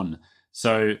wish them on.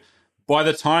 So by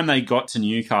the time they got to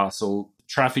Newcastle,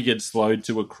 traffic had slowed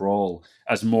to a crawl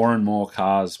as more and more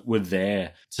cars were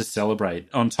there to celebrate,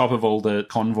 on top of all the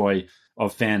convoy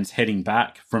of fans heading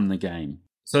back from the game.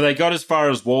 So they got as far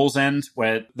as Wallsend,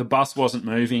 where the bus wasn't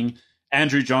moving.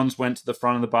 Andrew Johns went to the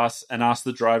front of the bus and asked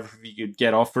the driver if he could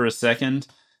get off for a second.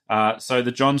 So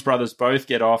the Johns brothers both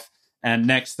get off, and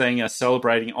next thing are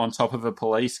celebrating on top of a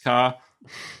police car.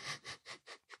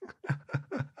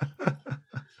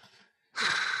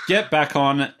 Get back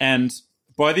on, and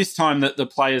by this time that the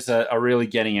players are really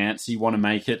getting antsy, want to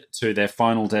make it to their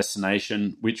final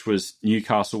destination, which was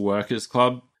Newcastle Workers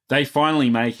Club. They finally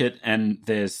make it, and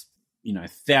there's,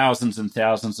 thousands and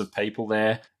thousands of people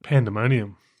there.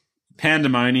 Pandemonium.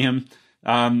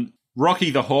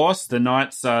 Rocky the horse, the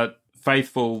Knights'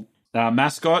 faithful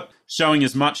mascot, showing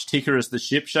as much ticker as the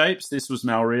ship shapes. This was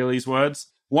Mal Reilly's words.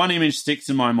 "One image sticks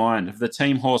in my mind of the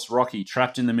team horse Rocky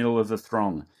trapped in the middle of the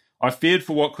throng. I feared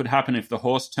for what could happen if the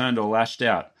horse turned or lashed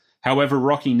out. However,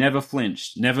 Rocky never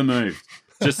flinched, never moved.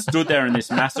 just stood there in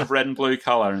this massive red and blue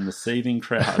colour in the seething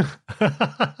crowd.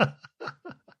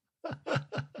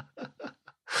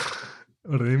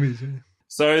 What an image, eh?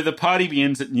 So the party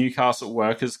begins at Newcastle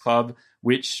Workers Club,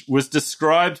 which was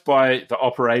described by the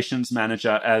operations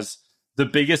manager as the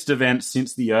biggest event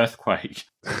since the earthquake.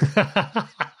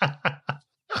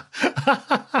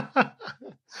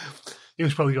 He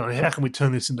was probably going, how can we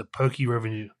turn this into pokey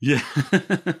revenue? Yeah.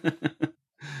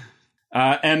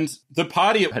 And the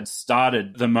party had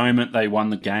started the moment they won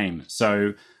the game.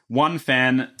 So one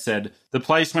fan said, the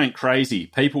place went crazy.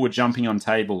 People were jumping on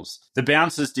tables. The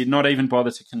bouncers did not even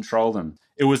bother to control them.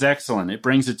 It was excellent. It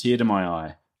brings a tear to my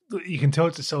eye. You can tell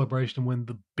it's a celebration when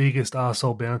the biggest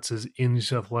arsehole bouncers in New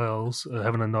South Wales are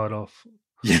having a night off.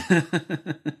 Yeah.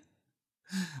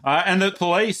 And the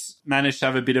police managed to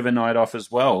have a bit of a night off as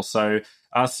well. So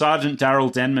Sergeant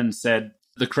Daryl Denman said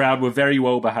the crowd were very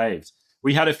well behaved.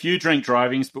 We had a few drink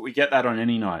drivings, but we get that on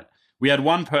any night. We had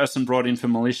one person brought in for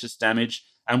malicious damage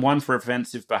and one for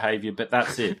offensive behaviour, but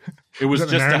that's it. It was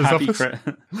just a happy crowd.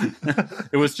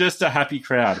 It was just a happy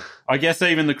crowd. I guess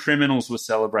even the criminals were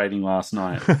celebrating last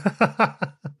night.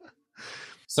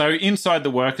 So inside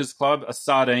the Workers' Club, a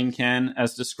sardine can,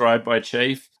 as described by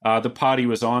Chief, the party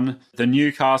was on. The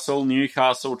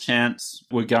Newcastle chants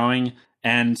were going,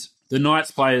 and the Knights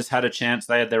players had a chance.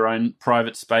 They had their own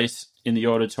private space in the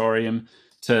auditorium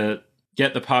to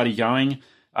get the party going.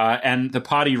 And the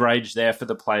party raged there for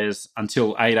the players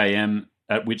until 8 a.m.,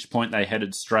 at which point they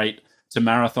headed straight to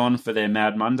Marathon for their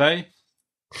Mad Monday.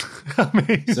 I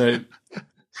mean, So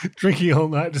drinking all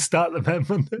night to start the Mad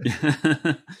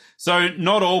Monday. So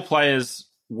not all players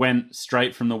went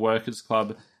straight from the Workers'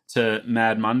 Club to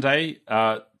Mad Monday.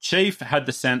 Chief had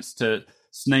the sense to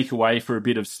sneak away for a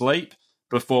bit of sleep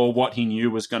before what he knew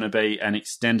was going to be an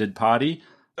extended party.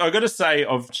 I've got to say,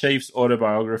 of Chief's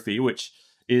autobiography, which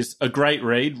is a great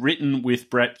read, written with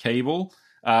Brett Keeble,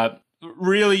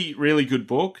 really, really good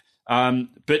book.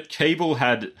 But Keeble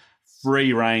had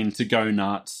free reign to go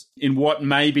nuts in what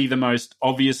may be the most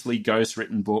obviously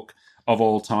ghost-written book of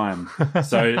all time.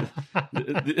 So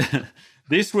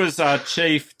this was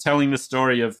Chief telling the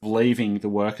story of leaving the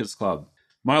Workers' Club.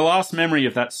 My last memory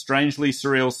of that strangely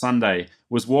surreal Sunday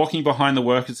was walking behind the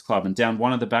Workers' Club and down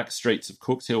one of the back streets of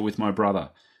Cooks Hill with my brother.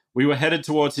 We were headed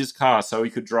towards his car so he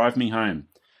could drive me home.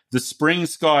 The spring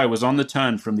sky was on the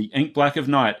turn from the ink black of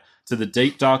night to the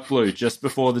deep dark blue just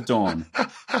before the dawn.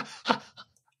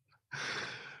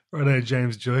 Righto,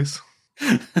 James Joyce.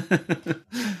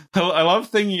 I love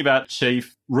thinking about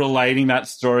Chief relating that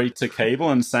story to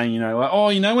Keeble and saying,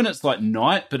 when it's like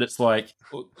night, but it's like,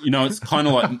 it's kind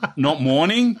of like not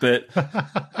morning, but...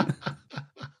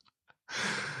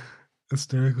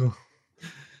 Hysterical.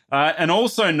 And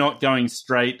also not going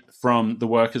straight from the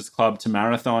Workers' Club to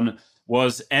Marathon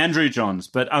was Andrew Johns.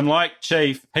 But unlike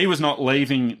Chief, he was not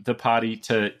leaving the party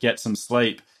to get some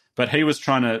sleep, but he was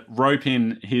trying to rope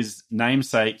in his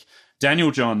namesake,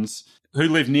 Daniel Johns, who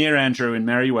lived near Andrew in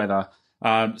Merriweather.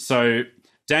 So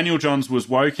Daniel Johns was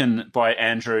woken by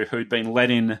Andrew, who'd been let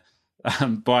in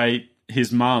by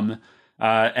his mum,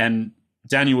 and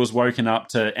Daniel was woken up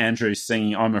to Andrew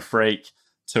singing "I'm a Freak"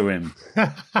 to him.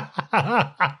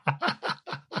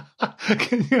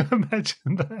 Can you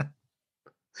imagine that?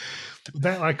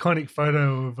 That iconic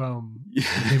photo of him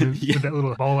with that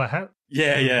little bowler hat.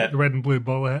 Yeah. The red and blue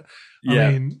bowler hat.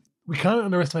 I mean, we can't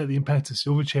underestimate the impact of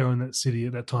Silverchair in that city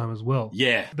at that time as well.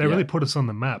 Yeah. They really put us on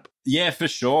the map. Yeah, for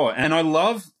sure. And I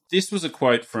love, this was a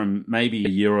quote from maybe a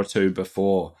year or two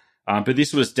before, but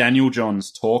this was Daniel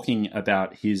Johns talking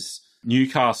about his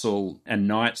Newcastle and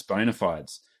Knights bona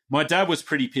fides. My dad was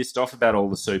pretty pissed off about all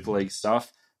the Super League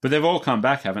stuff, but they've all come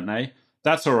back, haven't they?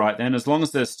 That's all right then. As long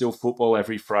as there's still football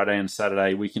every Friday and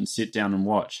Saturday, we can sit down and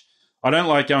watch. I don't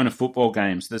like going to football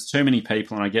games. There's too many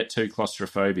people and I get too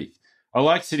claustrophobic. I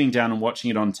like sitting down and watching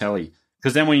it on telly,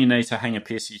 because then when you need to hang a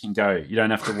piss, you can go. You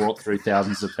don't have to walk through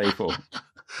thousands of people.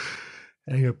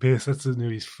 Hang a piss, that's the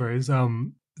newest phrase.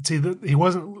 He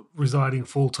wasn't residing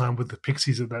full-time with the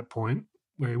Pixies at that point,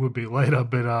 where he would be later,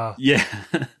 but... yeah.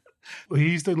 He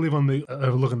used to live on the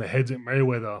overlooking the heads at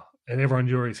Merriweather, and everyone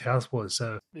knew where his house was.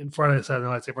 So in Friday, Saturday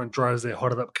nights, everyone drives their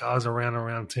hotted up cars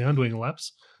around town doing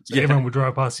laps. So everyone would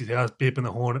drive past his house, beeping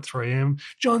the horn at 3 a.m.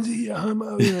 Johnsy,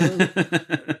 homo,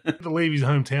 to leave his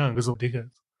hometown because of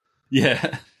dickheads.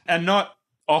 Yeah, and not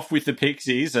off with the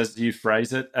Pixies, as you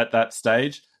phrase it, at that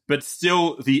stage, but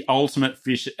still the ultimate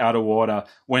fish out of water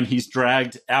when he's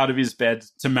dragged out of his bed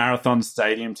to Marathon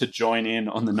Stadium to join in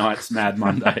on the Knights' Mad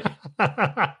Monday.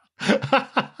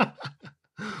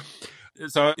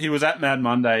 So he was at Mad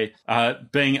Monday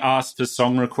being asked for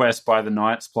song requests by the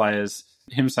Knights players,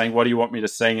 him saying, "What do you want me to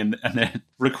sing?" and then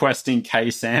requesting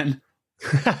K-San.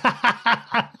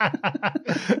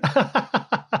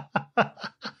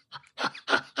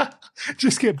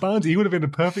 Just get Barnesy. He would have been a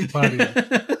perfect party.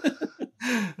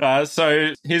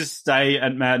 So his stay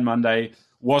at Mad Monday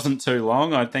wasn't too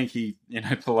long. I think he,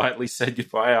 politely said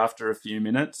goodbye after a few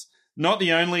minutes. Not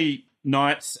the only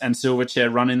Knights and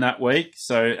Silverchair run in that week.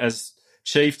 So as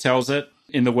Chief tells it,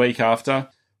 in the week after,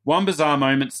 one bizarre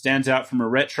moment stands out from a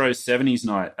retro 70s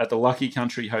night at the Lucky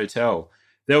Country Hotel.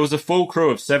 There was a full crew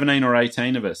of 17 or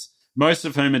 18 of us, most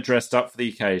of whom had dressed up for the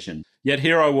occasion. Yet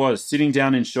here I was, sitting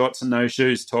down in shorts and no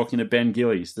shoes, talking to Ben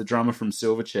Gillies, the drummer from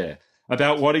Silverchair.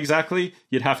 About what exactly?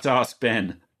 You'd have to ask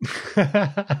Ben.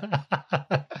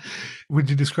 Would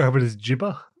you describe it as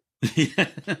gibber? Yeah.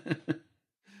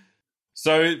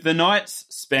 So the Knights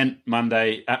spent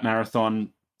Monday at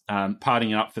Marathon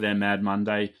partying up for their Mad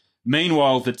Monday.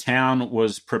 Meanwhile, the town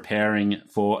was preparing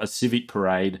for a civic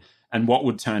parade and what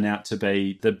would turn out to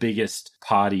be the biggest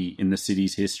party in the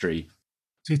city's history.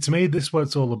 See, to me, this is what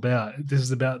it's all about. This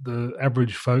is about the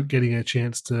average folk getting a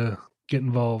chance to get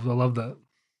involved. I love that.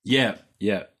 Yeah.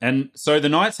 And so the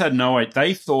Knights had no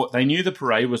idea. They knew the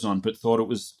parade was on, but thought it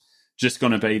was just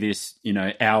going to be this,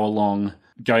 hour-long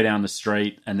go down the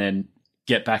street and then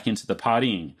get back into the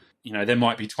partying. There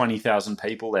might be 20,000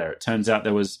 people there. It turns out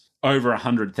there was over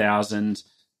 100,000,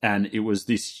 and it was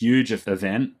this huge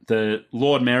event. The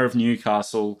Lord Mayor of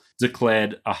Newcastle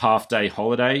declared a half-day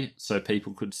holiday so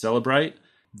people could celebrate.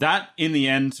 That, in the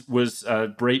end, was a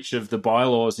breach of the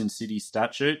bylaws in city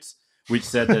statutes, which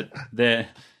said that there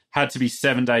had to be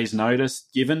 7 days' notice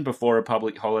given before a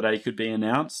public holiday could be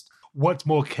announced. What's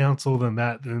more council than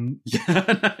that, than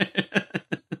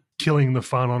killing the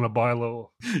fun on a bylaw?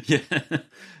 Yeah.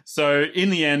 So in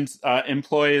the end,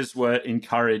 employers were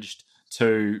encouraged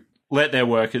to let their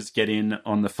workers get in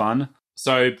on the fun.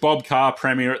 So Bob Carr,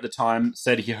 Premier at the time,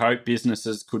 said he hoped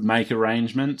businesses could make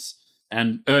arrangements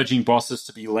and urging bosses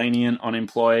to be lenient on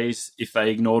employees if they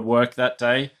ignored work that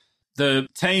day. The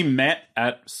team met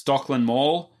at Stockland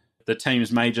Mall, the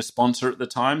team's major sponsor at the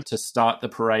time, to start the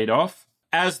parade off.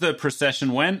 As the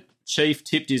procession went, Chief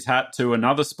tipped his hat to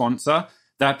another sponsor,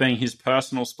 that being his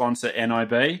personal sponsor,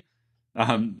 NIB.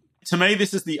 To me,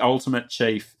 this is the ultimate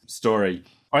Chief story.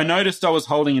 I noticed I was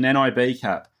holding an NIB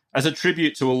cap. As a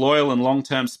tribute to a loyal and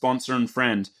long-term sponsor and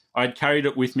friend, I had carried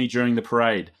it with me during the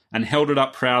parade and held it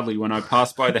up proudly when I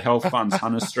passed by the Health Fund's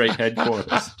Hunter Street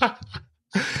headquarters.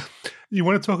 You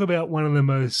want to talk about one of the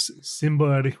most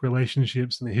symbiotic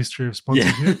relationships in the history of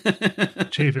sponsorship? Yeah.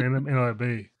 Chief and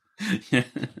NIB. Yeah.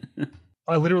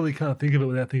 I literally can't think of it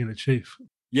without thinking of Chief.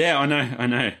 Yeah, I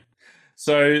know.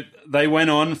 So they went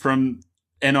on from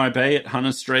NIB at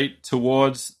Hunter Street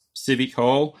towards Civic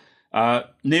Hall.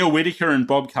 Neil Whittaker and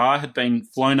Bob Carr had been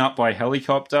flown up by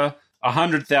helicopter,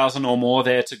 100,000 or more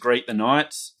there to greet the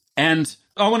Knights. And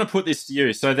I want to put this to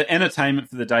you. So the entertainment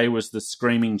for the day was the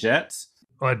Screaming Jets.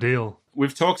 Ideal.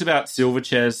 We've talked about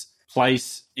Silverchair's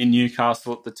place in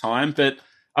Newcastle at the time, but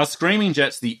are Screaming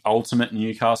Jets the ultimate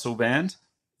Newcastle band?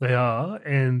 They are,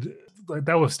 and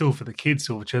they were still for the kids,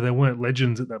 Silverchair. They weren't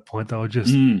legends at that point. They were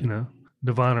just,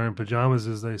 Nirvana in pajamas,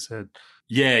 as they said.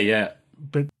 Yeah.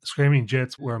 But Screaming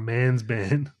Jets were a man's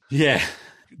band. Yeah.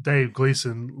 Dave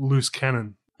Gleason, loose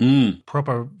cannon,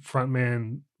 proper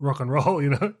frontman rock and roll,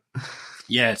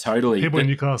 Yeah, totally. People in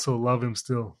Newcastle love him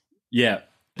still. Yeah.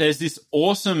 There's this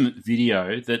awesome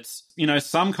video that's,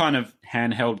 some kind of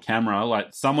handheld camera,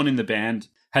 like someone in the band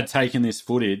had taken this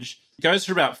footage. It goes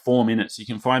for about 4 minutes. You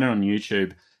can find it on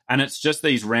YouTube. And it's just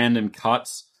these random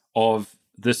cuts of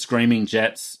the Screaming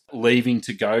Jets leaving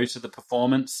to go to the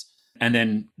performance and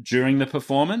then during the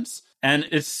performance. And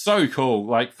it's so cool.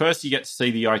 Like, first you get to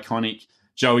see the iconic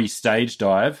Joey stage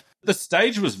dive. The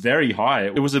stage was very high.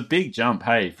 It was a big jump,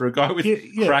 hey, for a guy with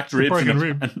cracked ribs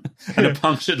and a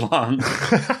punctured lung.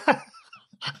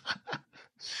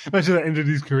 Imagine that ended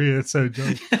his career. It's so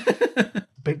jolly.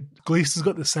 But Gleason's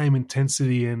got the same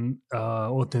intensity and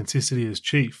authenticity as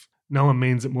Chief. No one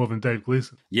means it more than Dave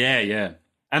Gleason. Yeah.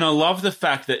 And I love the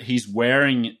fact that he's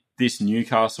wearing this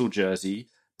Newcastle jersey,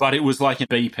 but it was like a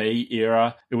BP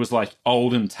era. It was like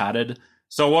old and tattered.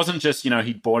 So it wasn't just,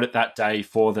 he'd bought it that day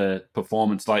for the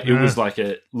performance. Like, it was like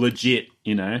a legit,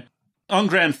 On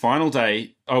grand final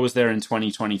day, I was there in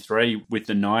 2023 with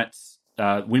the Knights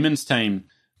women's team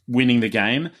winning the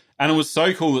game. And it was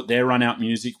so cool that their run-out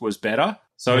music was better.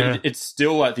 So it's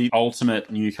still like the ultimate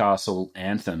Newcastle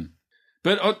anthem.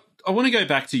 But I want to go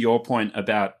back to your point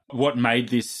about what made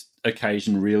this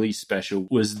occasion really special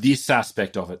was this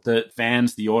aspect of it. The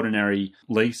fans, the ordinary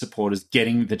league supporters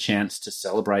getting the chance to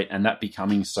celebrate and that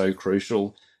becoming so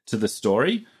crucial to the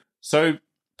story. So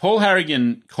Paul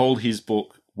Harrigan called his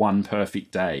book One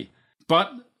Perfect Day.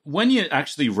 But when you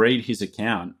actually read his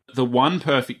account, the One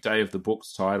Perfect Day of the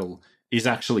book's title is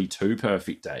actually Two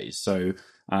Perfect Days. So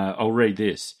I'll read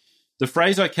this. The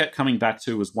phrase I kept coming back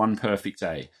to was one perfect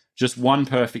day. Just one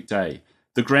perfect day.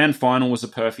 The grand final was a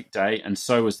perfect day, and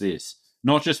so was this.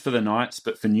 Not just for the Knights,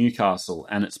 but for Newcastle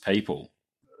and its people.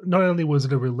 Not only was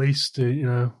it a release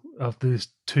to, after this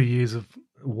 2 years of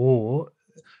war,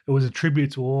 it was a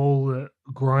tribute to all the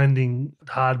grinding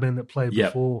hard men that played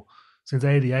before. Since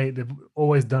 88, they've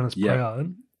always done us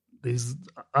proud. These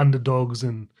underdogs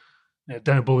and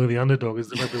don't bully the underdog is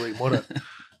the rugby league motto.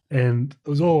 And it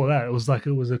was all of that.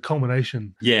 It was a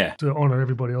culmination to honour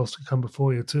everybody else to come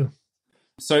before you too.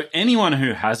 So anyone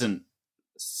who hasn't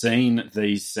seen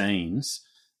these scenes,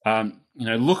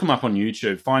 look them up on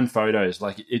YouTube, find photos.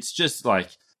 Like, it's just like,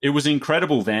 it was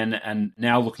incredible then, and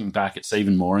now looking back, it's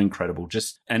even more incredible.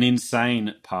 Just an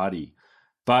insane party.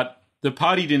 But the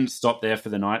party didn't stop there for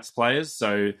the Knights players.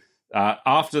 So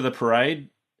after the parade,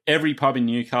 every pub in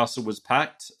Newcastle was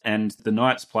packed, and the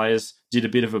Knights players did a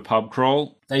bit of a pub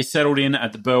crawl. They settled in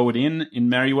at the Burwood Inn in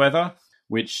Merriweather,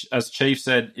 which, as Chief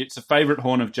said, it's a favourite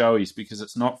haunt of Joey's because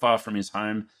it's not far from his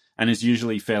home and is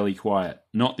usually fairly quiet.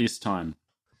 Not this time.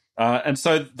 And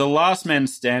so the last men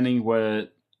standing were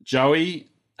Joey,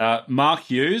 Mark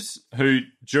Hughes, who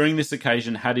during this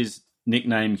occasion had his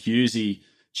nickname Hughesy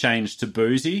changed to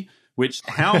Boozy, which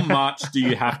how much do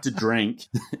you have to drink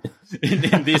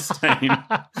in this team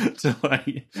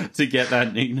to get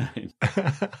that nickname?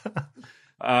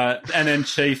 And then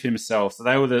Chief himself. So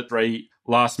they were the three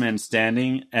last men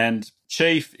standing. And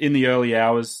Chief, in the early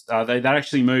hours, they'd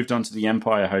actually moved on to the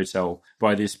Empire Hotel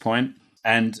by this point.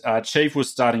 And Chief was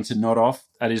starting to nod off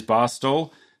at his bar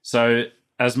stool. So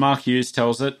as Mark Hughes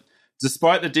tells it,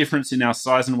 despite the difference in our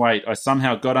size and weight, I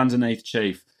somehow got underneath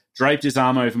Chief, draped his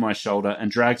arm over my shoulder, and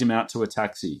dragged him out to a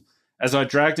taxi. As I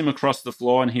dragged him across the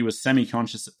floor and he was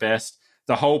semi-conscious at best,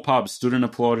 the whole pub stood and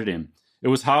applauded him. It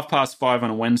was 5:30 on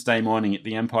a Wednesday morning at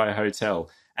the Empire Hotel,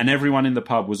 and everyone in the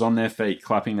pub was on their feet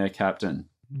clapping their captain.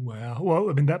 Wow. Well,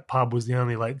 I mean, that pub was the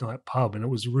only late-night pub, and it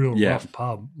was a real rough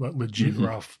pub, like legit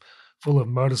rough, full of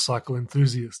motorcycle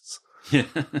enthusiasts. Yeah.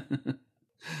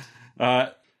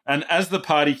 And as the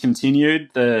party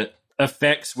continued, the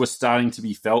effects were starting to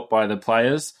be felt by the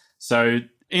players. So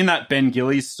in that Ben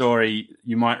Gillies story,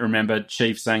 you might remember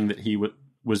Chief saying that he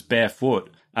was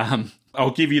barefoot.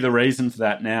 I'll give you the reason for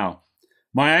that now.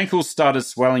 My ankles started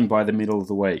swelling by the middle of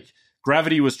the week.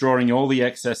 Gravity was drawing all the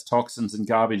excess toxins and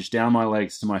garbage down my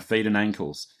legs to my feet and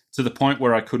ankles, to the point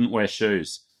where I couldn't wear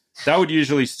shoes. That would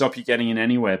usually stop you getting in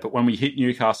anywhere, but when we hit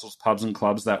Newcastle's pubs and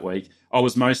clubs that week, I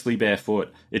was mostly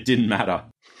barefoot. It didn't matter.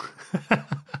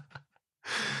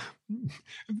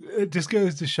 It just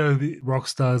goes to show the rock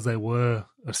stars they were,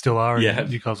 or still are,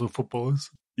 Newcastle footballers.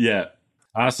 Yeah.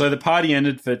 So the party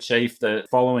ended for Chief the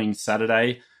following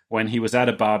Saturday when he was at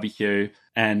a barbecue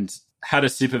and had a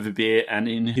sip of a beer, and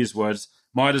in his words,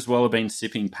 might as well have been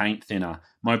sipping paint thinner.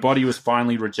 My body was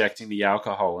finally rejecting the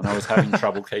alcohol and I was having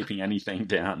trouble keeping anything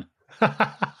down.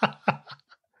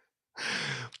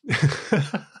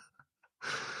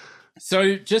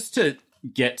 So just to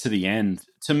get to the end,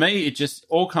 to me, it just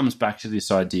all comes back to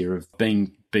this idea of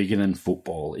being bigger than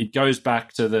football. It goes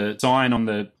back to the sign on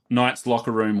the Knights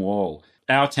locker room wall.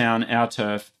 Our town, our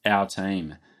turf, our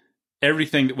team.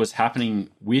 Everything that was happening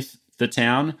with the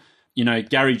town,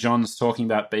 Gary Johns talking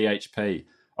about BHP.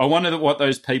 I wonder what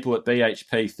those people at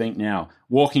BHP think now,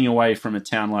 walking away from a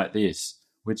town like this,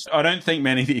 which I don't think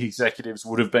many of the executives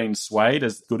would have been swayed,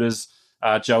 as good as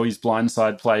Joey's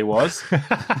blindside play was.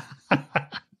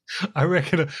 I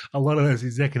reckon a lot of those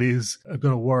executives have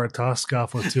got a Waratah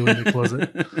scarf or two in their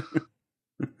closet.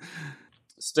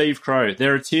 Steve Crow,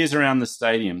 there are tears around the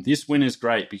stadium. This win is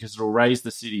great because it'll raise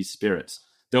the city's spirits.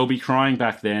 They'll be crying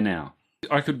back there now.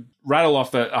 I could rattle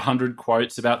off 100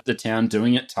 quotes about the town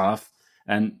doing it tough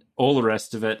and all the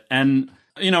rest of it. And,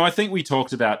 I think we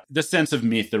talked about the sense of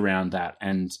myth around that,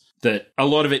 and that a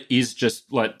lot of it is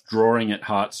just like drawing at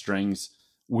heartstrings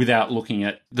without looking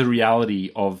at the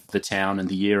reality of the town and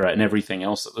the era and everything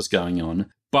else that was going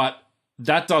on. But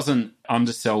that doesn't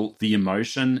undersell the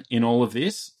emotion in all of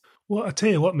this. Well, I tell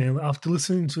you what, man, after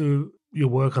listening to your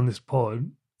work on this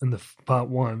pod and the part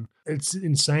one, it's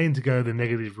insane to go the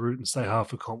negative route and say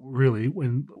half a comp, really,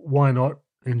 when why not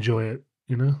enjoy it,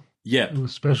 Yeah. It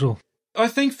was special. I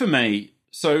think for me,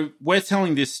 so we're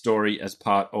telling this story as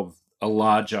part of a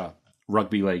larger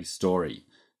rugby league story.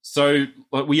 So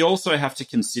we also have to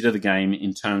consider the game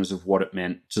in terms of what it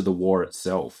meant to the war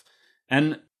itself.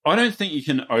 And I don't think you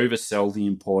can oversell the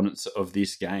importance of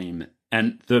this game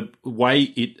and the way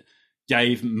it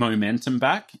gave momentum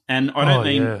back. And I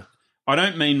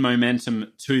don't mean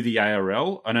momentum to the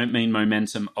ARL. I don't mean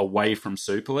momentum away from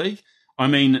Super League. I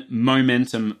mean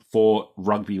momentum for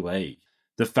rugby league.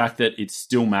 The fact that it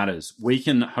still matters. We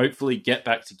can hopefully get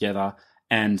back together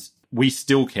and we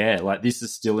still care. Like, this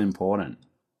is still important.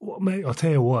 Well, mate, I'll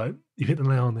tell you what, you hit the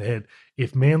nail on the head.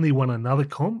 If Manly won another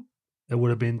comp, it would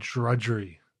have been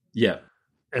drudgery. Yeah.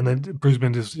 And then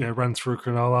Brisbane just runs through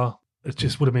Cronulla. It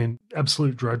just would have been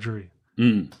absolute drudgery.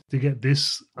 To get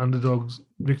this underdog's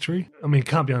victory, I mean, it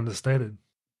can't be understated.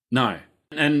 No.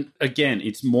 And again,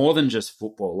 it's more than just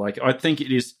football. Like, I think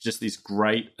it is just this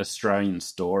great Australian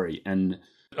story. And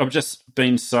I've just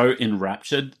been so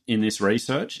enraptured in this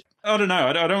research. I don't know.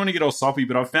 I don't want to get all soppy,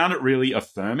 but I found it really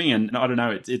affirming. And I don't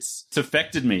know, it's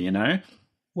affected me, you know?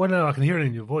 Well, no, I can hear it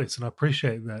in your voice, and I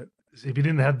appreciate that. If you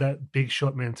didn't have that big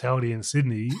shot mentality in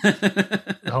Sydney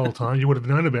the whole time, you would have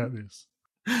known about this.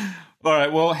 All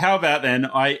right, well, how about then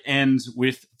I end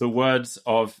with the words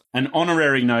of an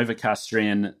honorary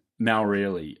Novocastrian, Mal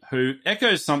Reilly, who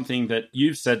echoes something that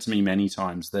you've said to me many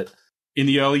times, that in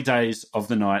the early days of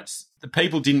the Knights, the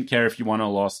people didn't care if you won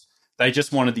or lost. They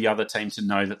just wanted the other team to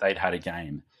know that they'd had a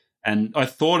game. And I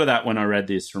thought of that when I read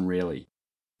this from Reilly.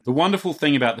 The wonderful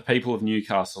thing about the people of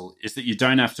Newcastle is that you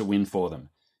don't have to win for them.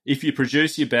 If you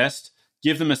produce your best,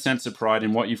 give them a sense of pride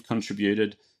in what you've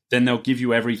contributed, then they'll give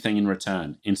you everything in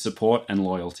return, in support and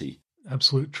loyalty.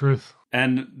 Absolute truth.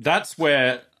 And that's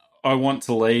where I want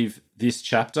to leave this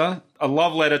chapter. A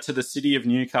love letter to the city of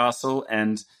Newcastle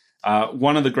and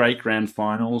one of the great grand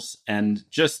finals, and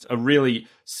just a really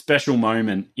special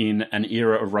moment in an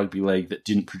era of rugby league that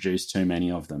didn't produce too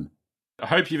many of them. I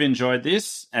hope you've enjoyed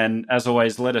this, and as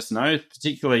always, let us know,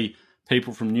 particularly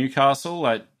people from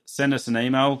Newcastle. Send us an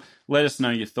email, let us know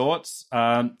your thoughts.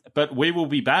 But we will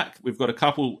be back. We've got a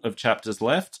couple of chapters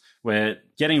left. We're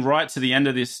getting right to the end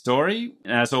of this story.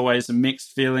 As always, some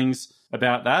mixed feelings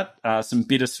about that, some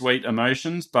bittersweet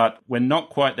emotions, but we're not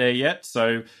quite there yet.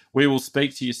 So we will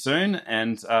speak to you soon,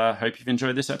 and hope you've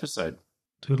enjoyed this episode.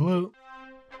 Toodaloo.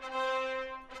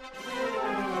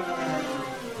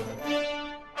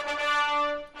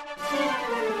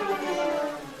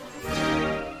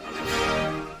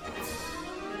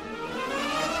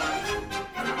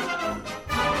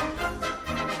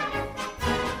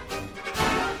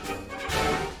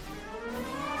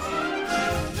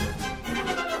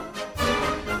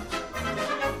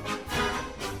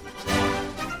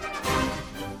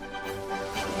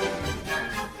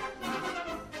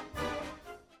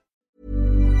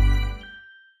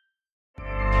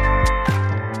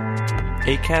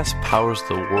 Acast powers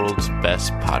the world's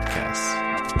best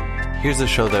podcasts. Here's a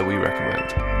show that we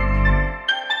recommend.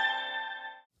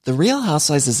 The Real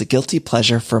Housewives is a guilty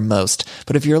pleasure for most,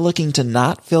 but if you're looking to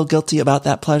not feel guilty about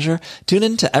that pleasure, tune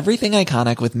in to Everything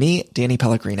Iconic with me, Danny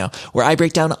Pellegrino, where I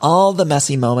break down all the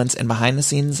messy moments and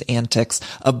behind-the-scenes antics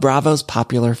of Bravo's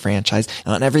popular franchise.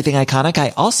 And on Everything Iconic,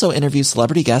 I also interview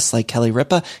celebrity guests like Kelly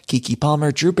Ripa, Keke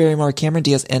Palmer, Drew Barrymore, Cameron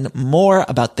Diaz, and more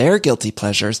about their guilty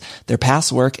pleasures, their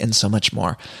past work, and so much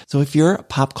more. So if you're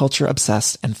pop culture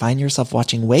obsessed and find yourself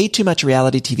watching way too much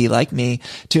reality TV like me,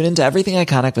 tune into Everything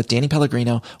Iconic with Danny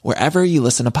Pellegrino, wherever you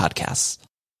listen to podcasts.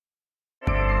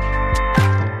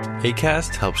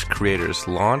 Acast helps creators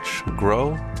launch,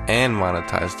 grow, and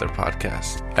monetize their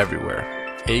podcasts everywhere.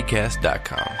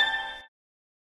 Acast.com.